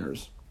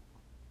campaigners.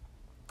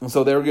 And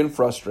so they were getting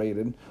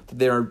frustrated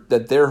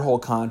that their whole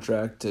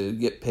contract to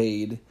get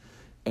paid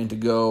and to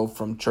go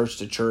from church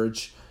to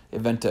church,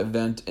 event to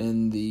event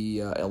in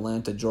the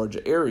Atlanta,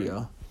 Georgia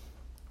area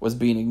was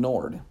being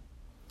ignored.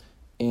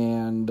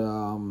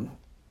 And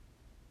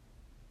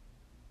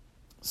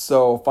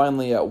so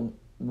finally at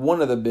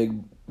one of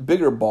the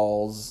bigger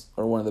balls,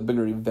 or one of the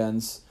bigger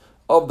events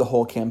of the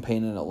whole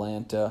campaign in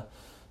Atlanta,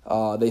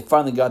 they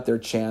finally got their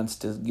chance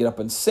to get up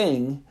and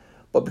sing,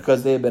 but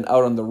because they had been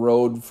out on the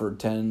road for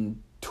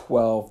 10,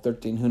 12,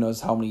 13, who knows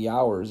how many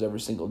hours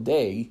every single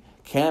day,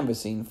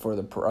 canvassing for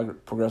the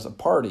Progressive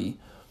Party,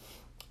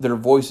 their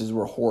voices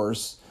were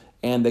hoarse,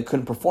 and they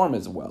couldn't perform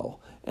as well.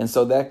 And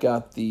so that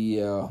got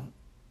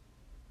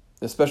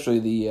especially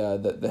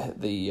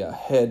the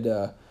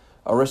head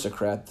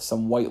aristocrat,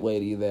 some white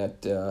lady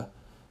that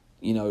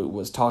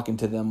was talking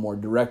to them more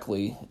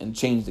directly and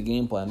changed the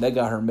game plan. That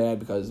got her mad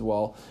because,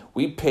 well,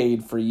 we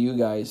paid for you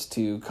guys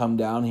to come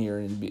down here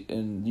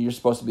and you're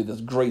supposed to be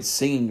this great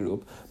singing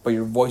group, but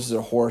your voices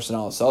are hoarse and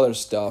all this other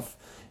stuff.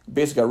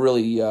 Basically got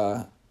really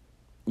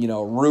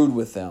rude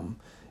with them.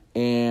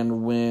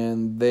 And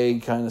when they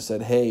kind of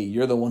said, hey,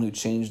 you're the one who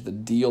changed the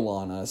deal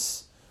on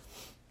us,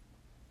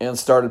 and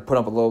started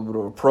putting up a little bit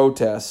of a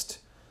protest,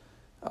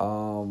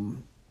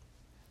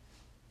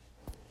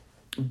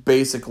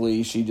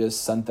 basically she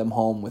just sent them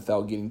home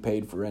without getting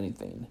paid for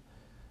anything.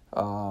 It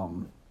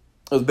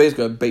was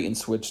basically a bait and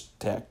switch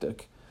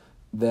tactic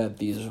that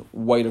these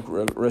white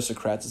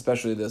aristocrats,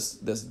 especially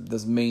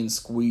this main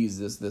squeeze,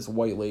 this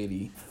white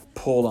lady,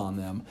 pulled on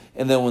them.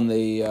 And then when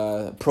they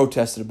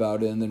protested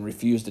about it and then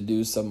refused to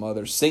do some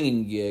other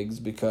singing gigs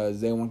because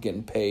they weren't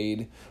getting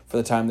paid for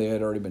the time they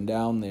had already been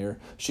down there,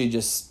 she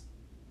just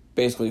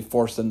basically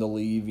forced them to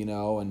leave,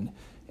 and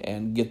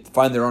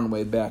find their own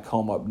way back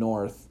home up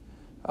north,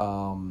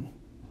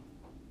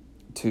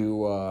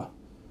 to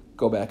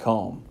go back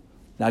home.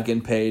 Not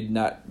getting paid,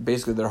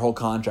 basically their whole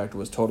contract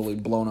was totally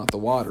blown out the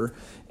water.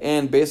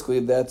 And basically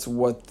that's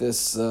what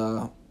this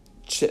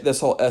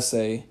whole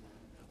essay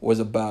was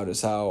about,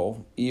 is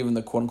how even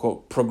the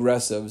quote-unquote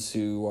progressives,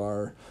 who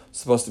are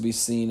supposed to be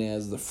seen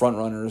as the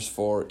frontrunners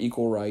for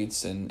equal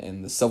rights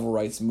and the civil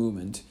rights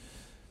movement,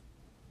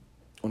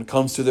 when it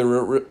comes to the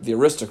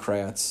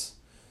aristocrats,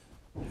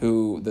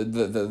 who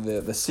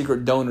the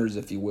secret donors,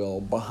 if you will,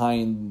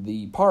 behind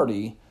the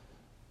party,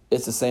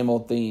 it's the same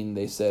old thing,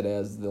 they said,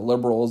 as the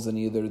liberals in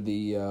either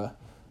the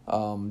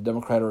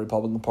Democrat or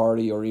Republican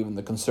Party, or even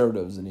the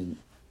conservatives in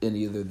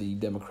either the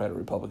Democrat or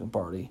Republican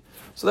Party.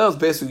 So that was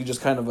basically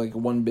just kind of like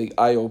one big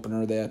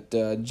eye-opener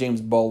that James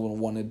Baldwin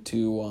wanted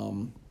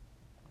to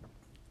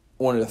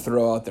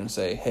throw out there and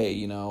say, hey,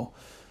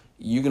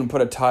 you can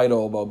put a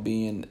title about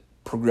being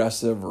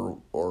progressive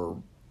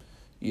or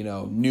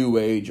new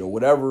age or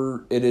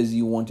whatever it is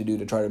you want to do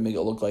to try to make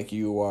it look like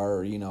you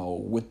are,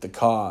 with the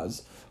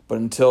cause. But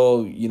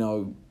until,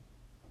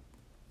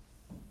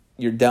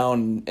 you're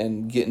down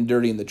and getting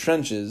dirty in the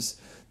trenches,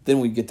 then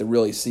we get to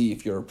really see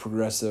if you're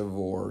progressive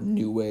or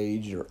new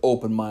age or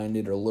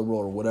open-minded or liberal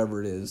or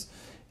whatever it is.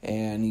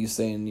 And he's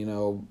saying,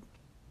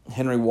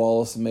 Henry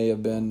Wallace may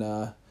have been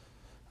a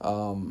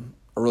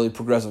really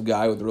progressive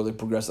guy with really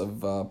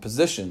progressive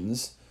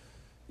positions,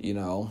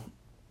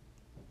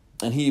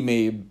 and he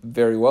may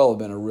very well have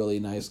been a really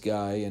nice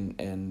guy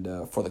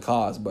and for the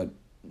cause, but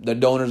the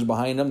donors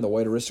behind him, the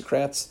white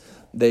aristocrats,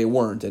 they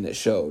weren't, and it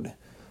showed.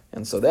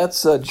 And so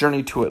that's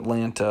Journey to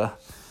Atlanta.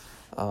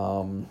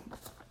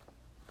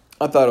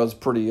 I thought it was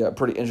pretty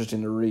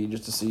interesting to read,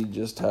 just to see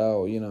just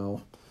how,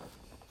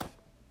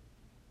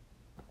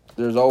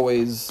 there's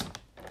always,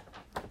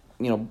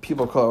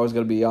 people are always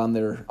going to be on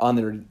their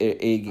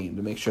A game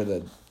to make sure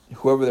that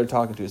whoever they're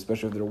talking to,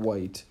 especially if they're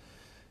white,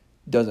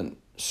 doesn't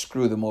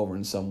screw them over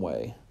in some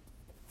way.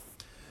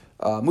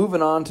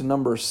 Moving on to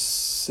number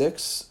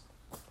 6,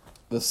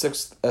 the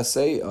 6th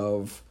essay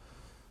of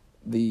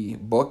the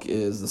book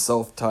is the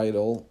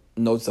self-titled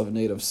Notes of a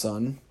Native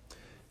Son.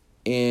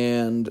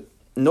 And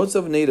Notes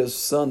of a Native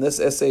Son, this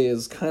essay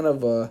is kind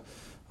of a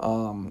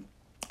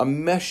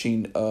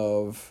meshing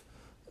of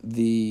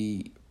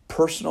the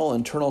personal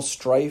internal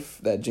strife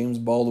that James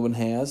Baldwin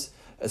has,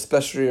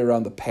 especially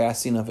around the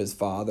passing of his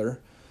father,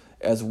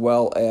 as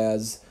well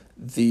as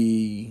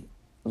the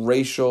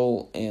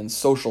racial and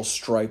social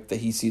strife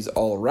that he sees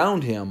all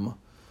around him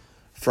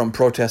from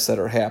protests that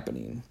are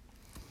happening.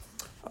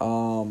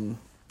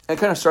 It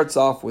kind of starts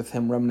off with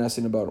him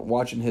reminiscing about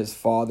watching his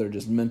father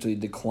just mentally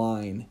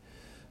decline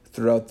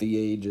throughout the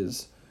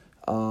ages.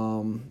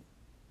 But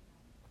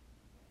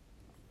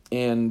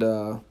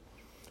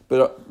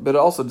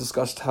also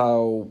discussed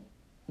how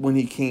when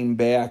he came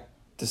back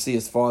to see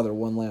his father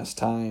one last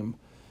time,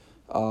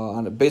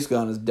 basically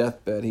on his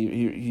deathbed,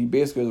 he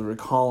basically was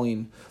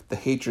recalling the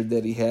hatred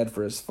that he had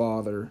for his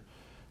father.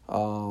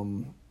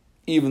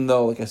 Even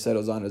though, like I said, it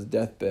was on his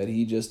deathbed,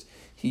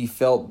 he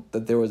felt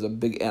that there was a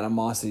big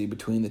animosity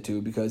between the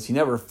two, because he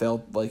never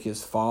felt like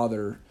his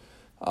father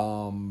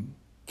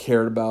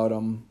cared about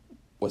him,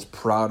 was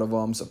proud of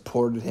him,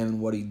 supported him in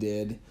what he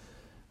did.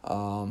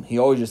 He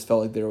always just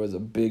felt like there was a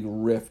big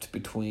rift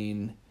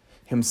between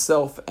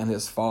himself and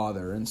his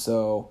father. And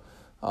so,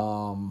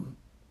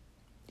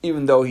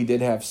 even though he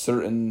did have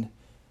certain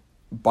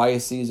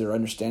biases or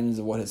understandings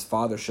of what his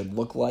father should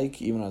look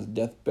like, even on his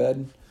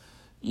deathbed,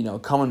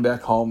 coming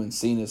back home and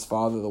seeing his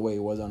father the way he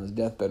was on his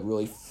deathbed,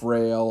 really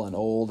frail and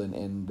old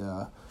and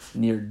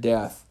near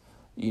death,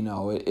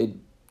 it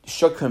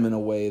shook him in a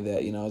way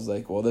that, I was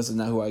like, well, this is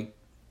not who I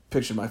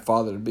pictured my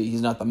father to be.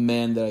 He's not the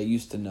man that I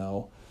used to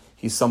know.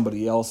 He's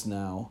somebody else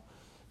now.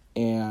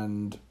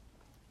 And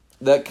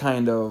that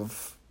kind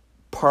of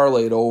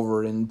parlayed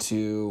over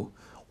into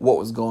what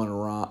was going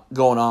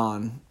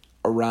on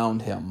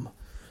around him,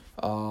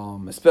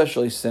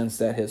 especially since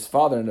that his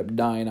father ended up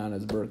dying on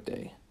his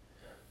birthday.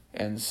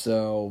 And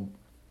so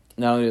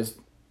not only his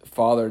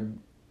father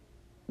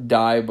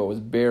died but was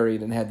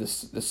buried and had the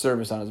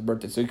service on his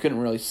birthday, so he couldn't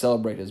really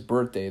celebrate his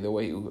birthday the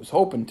way he was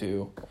hoping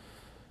to.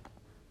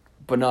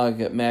 But not like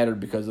it mattered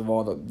because of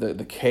all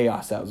the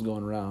chaos that was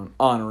going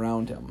on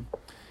around him.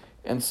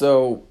 And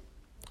so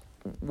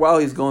while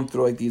he's going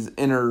through like these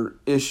inner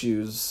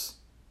issues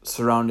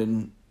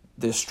surrounding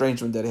the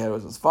estrangement that he had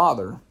with his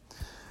father,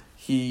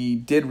 he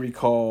did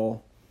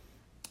recall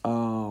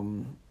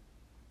an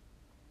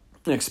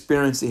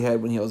experience he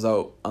had when he was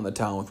out on the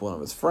town with one of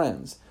his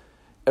friends.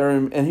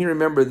 And he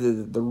remembered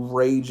the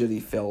rage that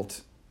he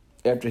felt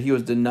after he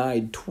was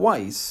denied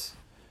twice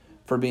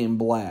for being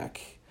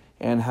black,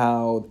 and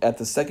how at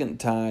the second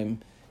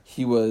time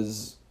he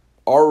was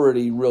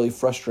already really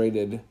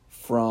frustrated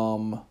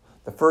from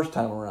the first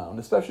time around,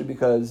 especially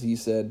because he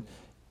said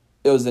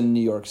it was in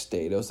New York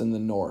State, it was in the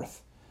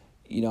North,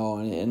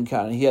 and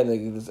kind of he had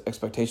this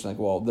expectation like,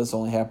 well, this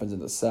only happens in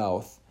the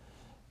South,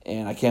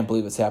 and I can't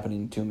believe it's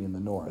happening to me in the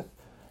North.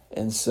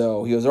 And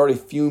so he was already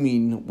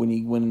fuming when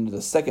he went into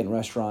the second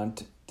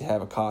restaurant to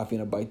have a coffee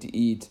and a bite to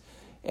eat,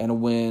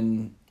 and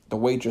when the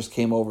waitress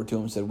came over to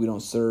him and said, "We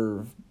don't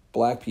serve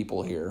black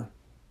people here."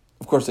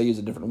 Of course, I use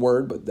a different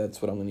word, but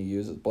that's what I'm going to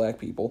use, is black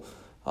people.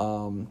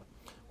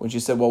 When she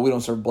said, "Well, we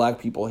don't serve black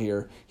people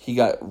here," he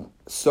got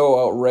so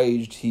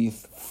outraged, he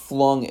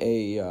flung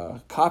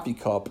a coffee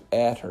cup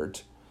at her.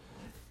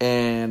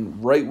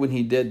 And right when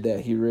he did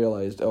that, he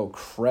realized, oh,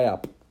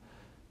 crap,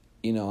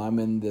 I'm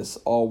in this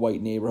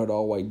all-white neighborhood,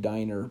 all-white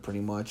diner,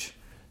 pretty much,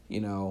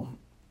 and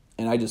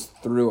I just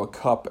threw a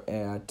cup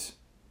at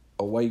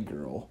a white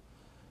girl.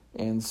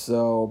 And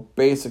so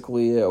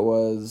basically it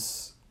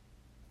was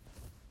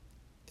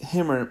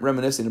him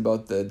reminiscing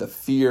about the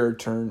fear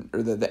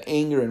the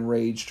anger and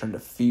rage turned to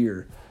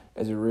fear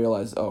as he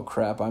realized, oh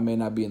crap, I may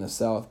not be in the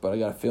South, but I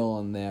got a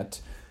feeling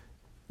that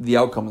the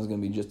outcome is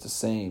going to be just the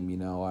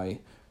same. I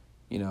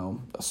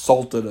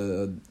assaulted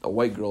a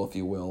white girl, if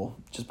you will,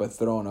 just by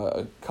throwing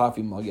a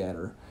coffee mug at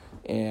her.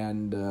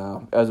 And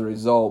as a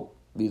result,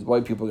 these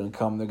white people are going to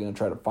come, they're going to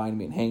try to find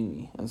me and hang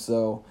me. And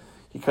so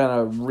he kind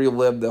of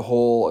relived the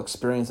whole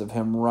experience of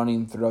him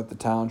running throughout the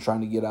town,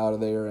 trying to get out of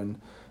there and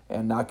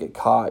not get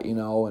caught,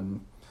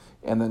 and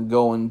then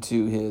going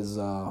to his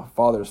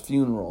father's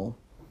funeral.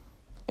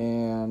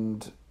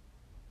 And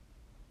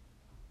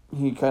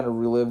he kind of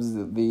relives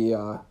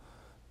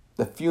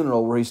the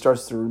funeral where he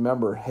starts to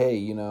remember, hey,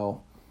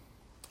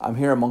 I'm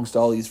here amongst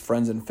all these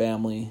friends and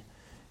family,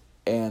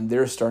 and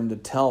they're starting to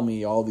tell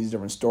me all these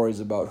different stories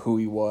about who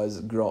he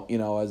was,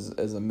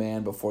 as a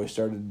man before he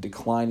started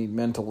declining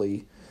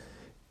mentally.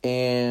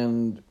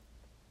 And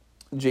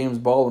James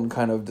Baldwin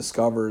kind of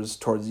discovers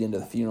towards the end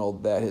of the funeral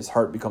that his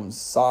heart becomes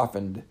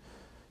softened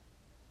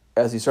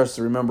as he starts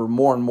to remember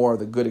more and more of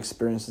the good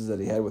experiences that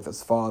he had with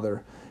his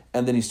father.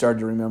 And then he started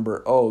to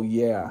remember, oh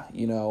yeah,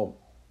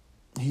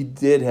 he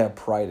did have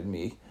pride in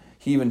me.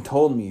 He even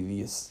told me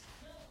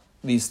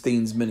these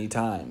things many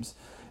times.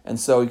 And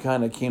so he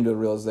kind of came to the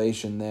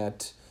realization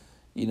that,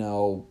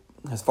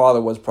 his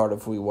father was proud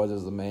of who he was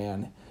as a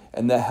man,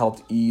 and that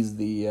helped ease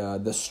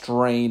the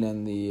strain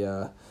and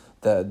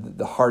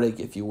the heartache,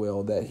 if you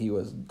will, that he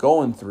was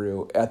going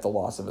through at the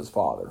loss of his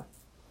father.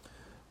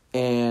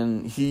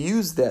 And he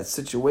used that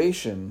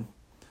situation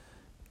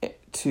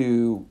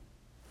to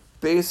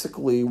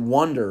basically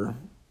wonder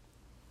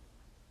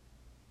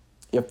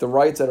if the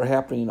rites that are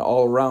happening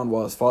all around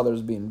while his father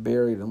is being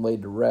buried and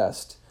laid to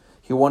rest,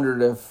 he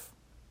wondered if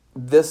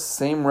this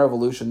same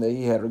revolution that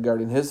he had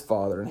regarding his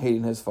father and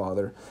hating his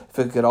father, if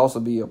it could also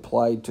be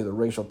applied to the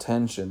racial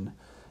tension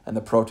and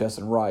the protests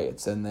and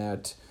riots, and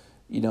that,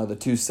 the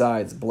two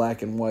sides,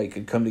 black and white,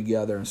 could come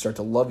together and start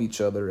to love each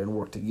other and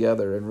work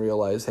together and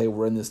realize, hey,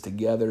 we're in this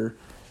together.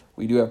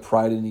 We do have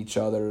pride in each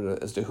other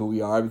as to who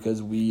we are,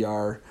 because we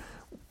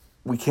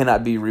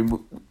cannot be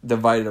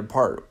divided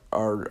apart.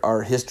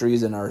 Our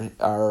histories and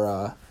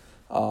our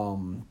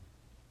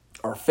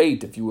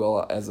fate, if you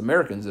will, as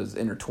Americans is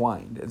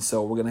intertwined. And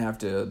so we're going to have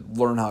to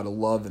learn how to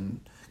love and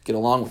get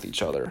along with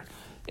each other.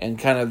 And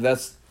kind of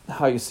that's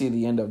how you see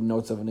the end of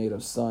Notes of a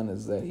Native Son,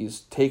 is that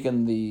he's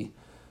taken the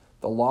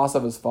loss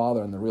of his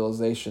father and the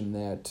realization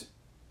that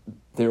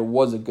there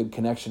was a good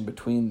connection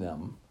between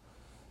them,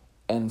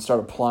 and start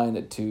applying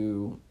it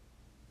to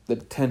the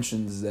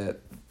tensions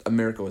that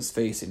America was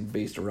facing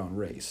based around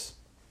race.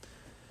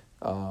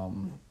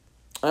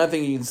 I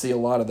think you can see a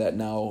lot of that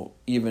now,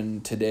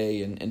 even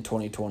today in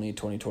 2020,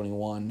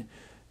 2021,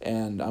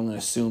 and I'm going to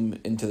assume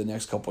into the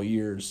next couple of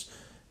years,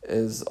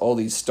 is all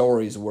these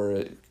stories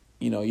where,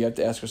 you have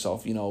to ask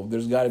yourself,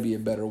 there's got to be a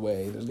better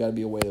way. There's got to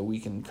be a way that we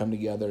can come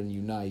together and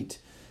unite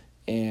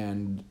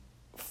and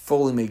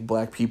fully make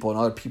black people and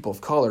other people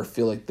of color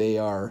feel like they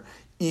are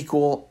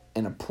equal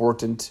and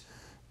important,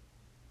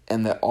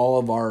 and that all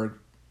of our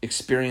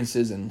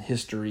experiences and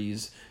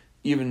histories,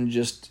 even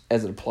just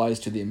as it applies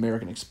to the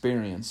American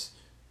experience,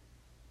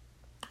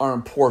 are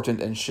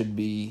important and should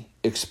be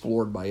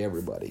explored by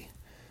everybody.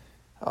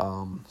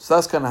 So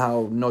that's kind of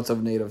how Notes of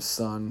a Native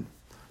Son,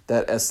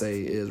 that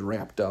essay, is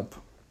wrapped up.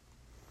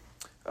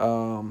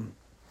 Moving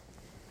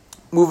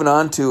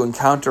on to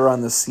Encounter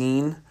on the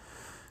Scene,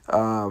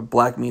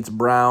 Black Meets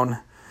Brown,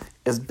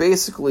 is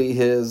basically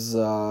his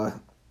kind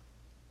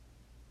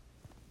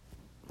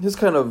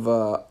of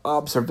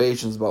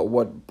observations about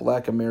what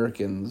black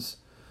Americans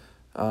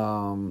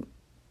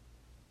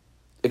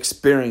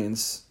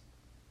experience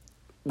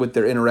with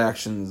their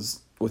interactions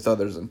with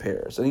others in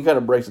Paris. And he kind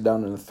of breaks it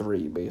down into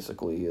three,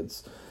 basically.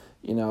 It's,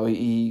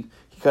 he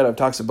kind of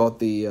talks about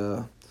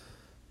the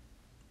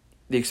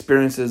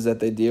experiences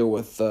that they deal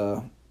with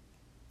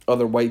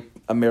other white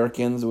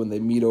Americans when they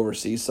meet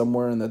overseas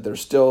somewhere, and that there's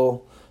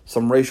still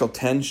some racial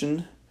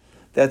tension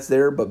that's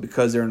there, but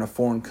because they're in a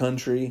foreign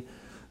country,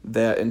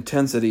 that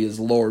intensity is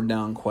lowered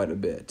down quite a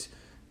bit,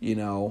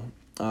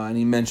 and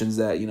he mentions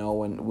that,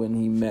 when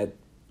he met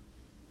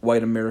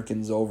white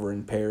Americans over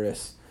in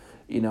Paris,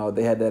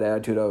 they had that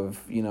attitude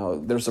of,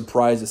 they're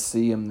surprised to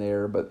see him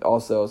there, but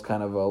also it's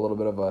kind of a little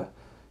bit of a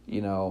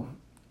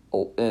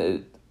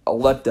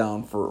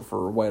letdown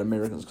for white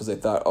Americans, because they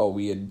thought, oh,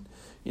 we'd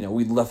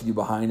left you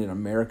behind in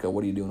America.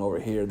 What are you doing over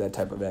here? That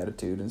type of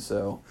attitude. And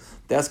so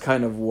that's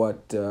kind of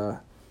what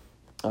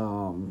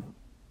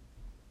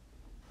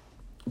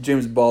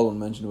James Baldwin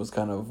mentioned was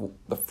kind of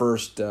the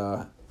first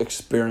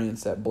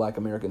experience that black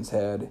Americans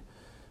had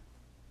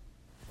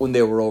when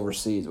they were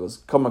overseas, was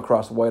come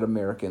across white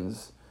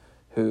Americans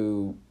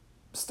who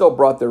still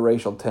brought their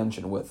racial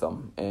tension with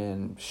them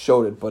and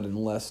showed it, but in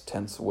less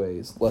intense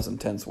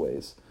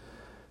ways.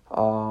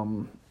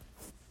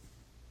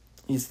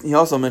 He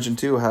also mentioned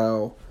too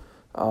how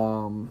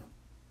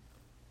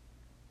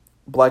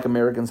black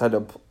Americans had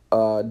to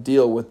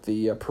deal with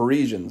the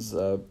Parisians,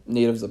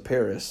 natives of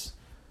Paris,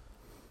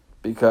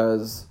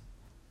 because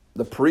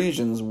the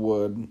Parisians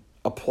would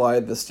apply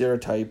the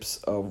stereotypes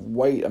of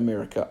white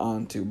America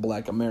onto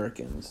black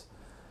Americans.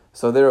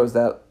 So there was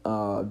that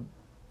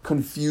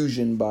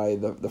confusion by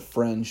the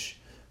French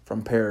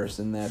from Paris,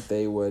 in that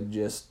they would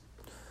just,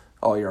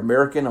 oh, you're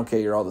American?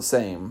 Okay, you're all the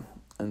same.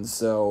 And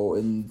so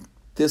in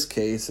this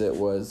case, it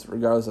was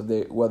regardless of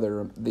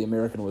whether the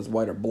American was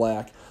white or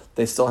black,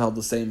 they still held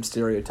the same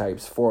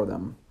stereotypes for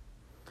them.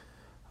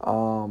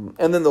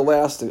 And then the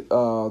last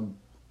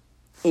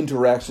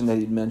interaction that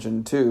he'd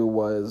mentioned too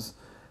was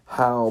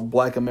how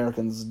black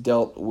Americans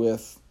dealt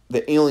with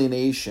the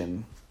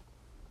alienation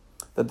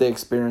that they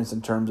experienced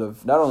in terms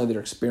of not only their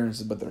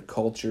experiences, but their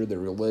culture, their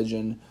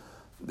religion,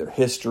 their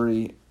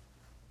history,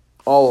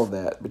 all of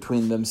that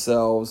between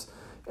themselves,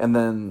 and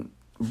then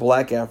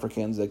black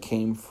Africans that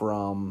came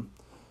from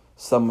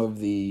some of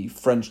the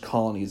French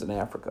colonies in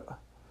Africa.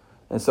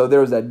 And so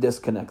there was that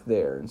disconnect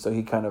there. And so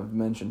he kind of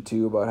mentioned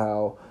too about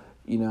how,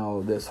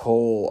 this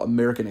whole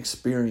American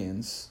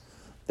experience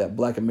that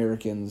black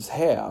Americans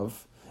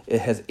have, it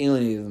has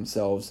alienated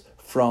themselves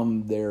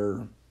from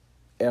their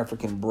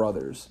African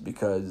brothers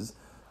because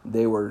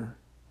they were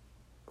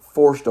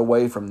forced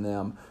away from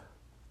them,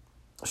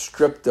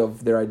 stripped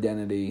of their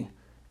identity,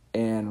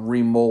 and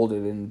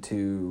remolded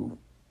into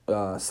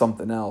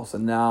something else.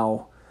 And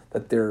now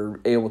that they're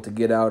able to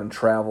get out and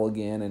travel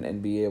again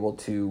and be able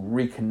to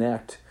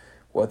reconnect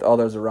with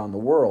others around the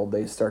world,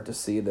 they start to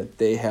see that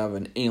they have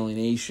an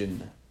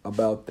alienation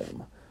about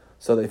them.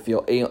 So they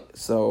feel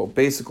so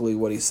basically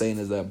what he's saying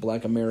is that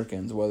black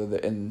Americans, whether they're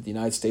in the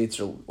United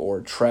States or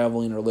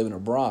traveling or living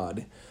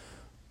abroad,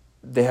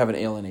 they have an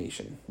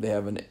alienation. They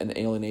have an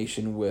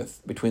alienation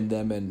between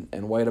them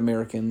and white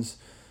Americans,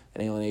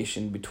 an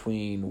alienation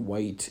between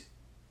white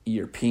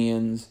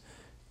Europeans,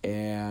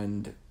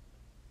 and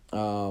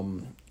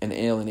an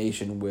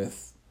alienation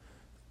with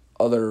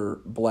other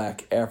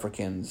black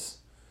Africans,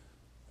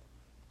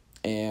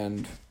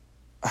 and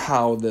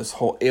how this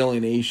whole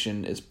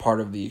alienation is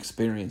part of the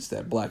experience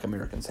that black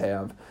Americans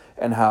have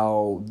and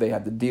how they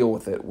have to deal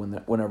with it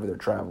whenever they're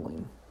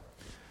traveling.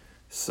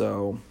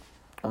 So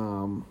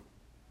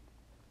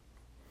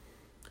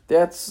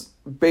that's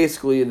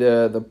basically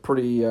the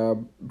pretty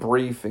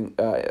brief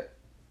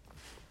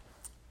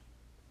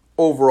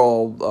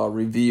overall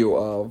review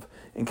of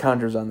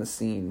Encounters on the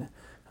Scene.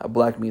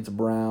 Black Meets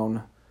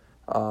Brown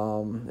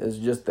is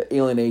just the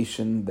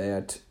alienation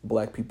that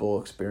black people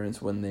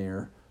experience when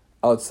they're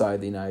outside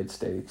the United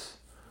States,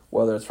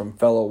 whether it's from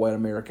fellow white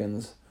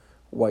Americans,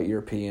 white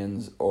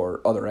Europeans,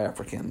 or other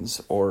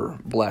Africans or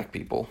black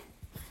people.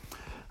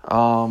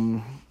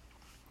 Well,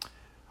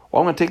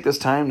 I'm going to take this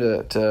time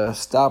to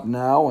stop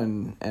now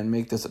and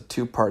make this a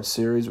 2-part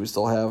series. We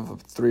still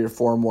have 3 or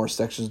 4 more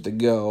sections to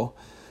go.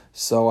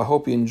 So I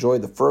hope you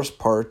enjoyed the first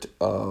part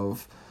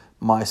of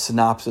my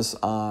synopsis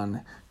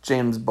on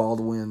James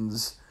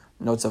Baldwin's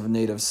Notes of a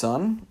Native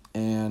Son.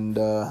 And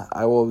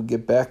I will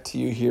get back to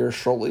you here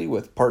shortly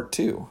with part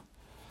 2.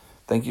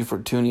 Thank you for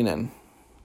tuning in.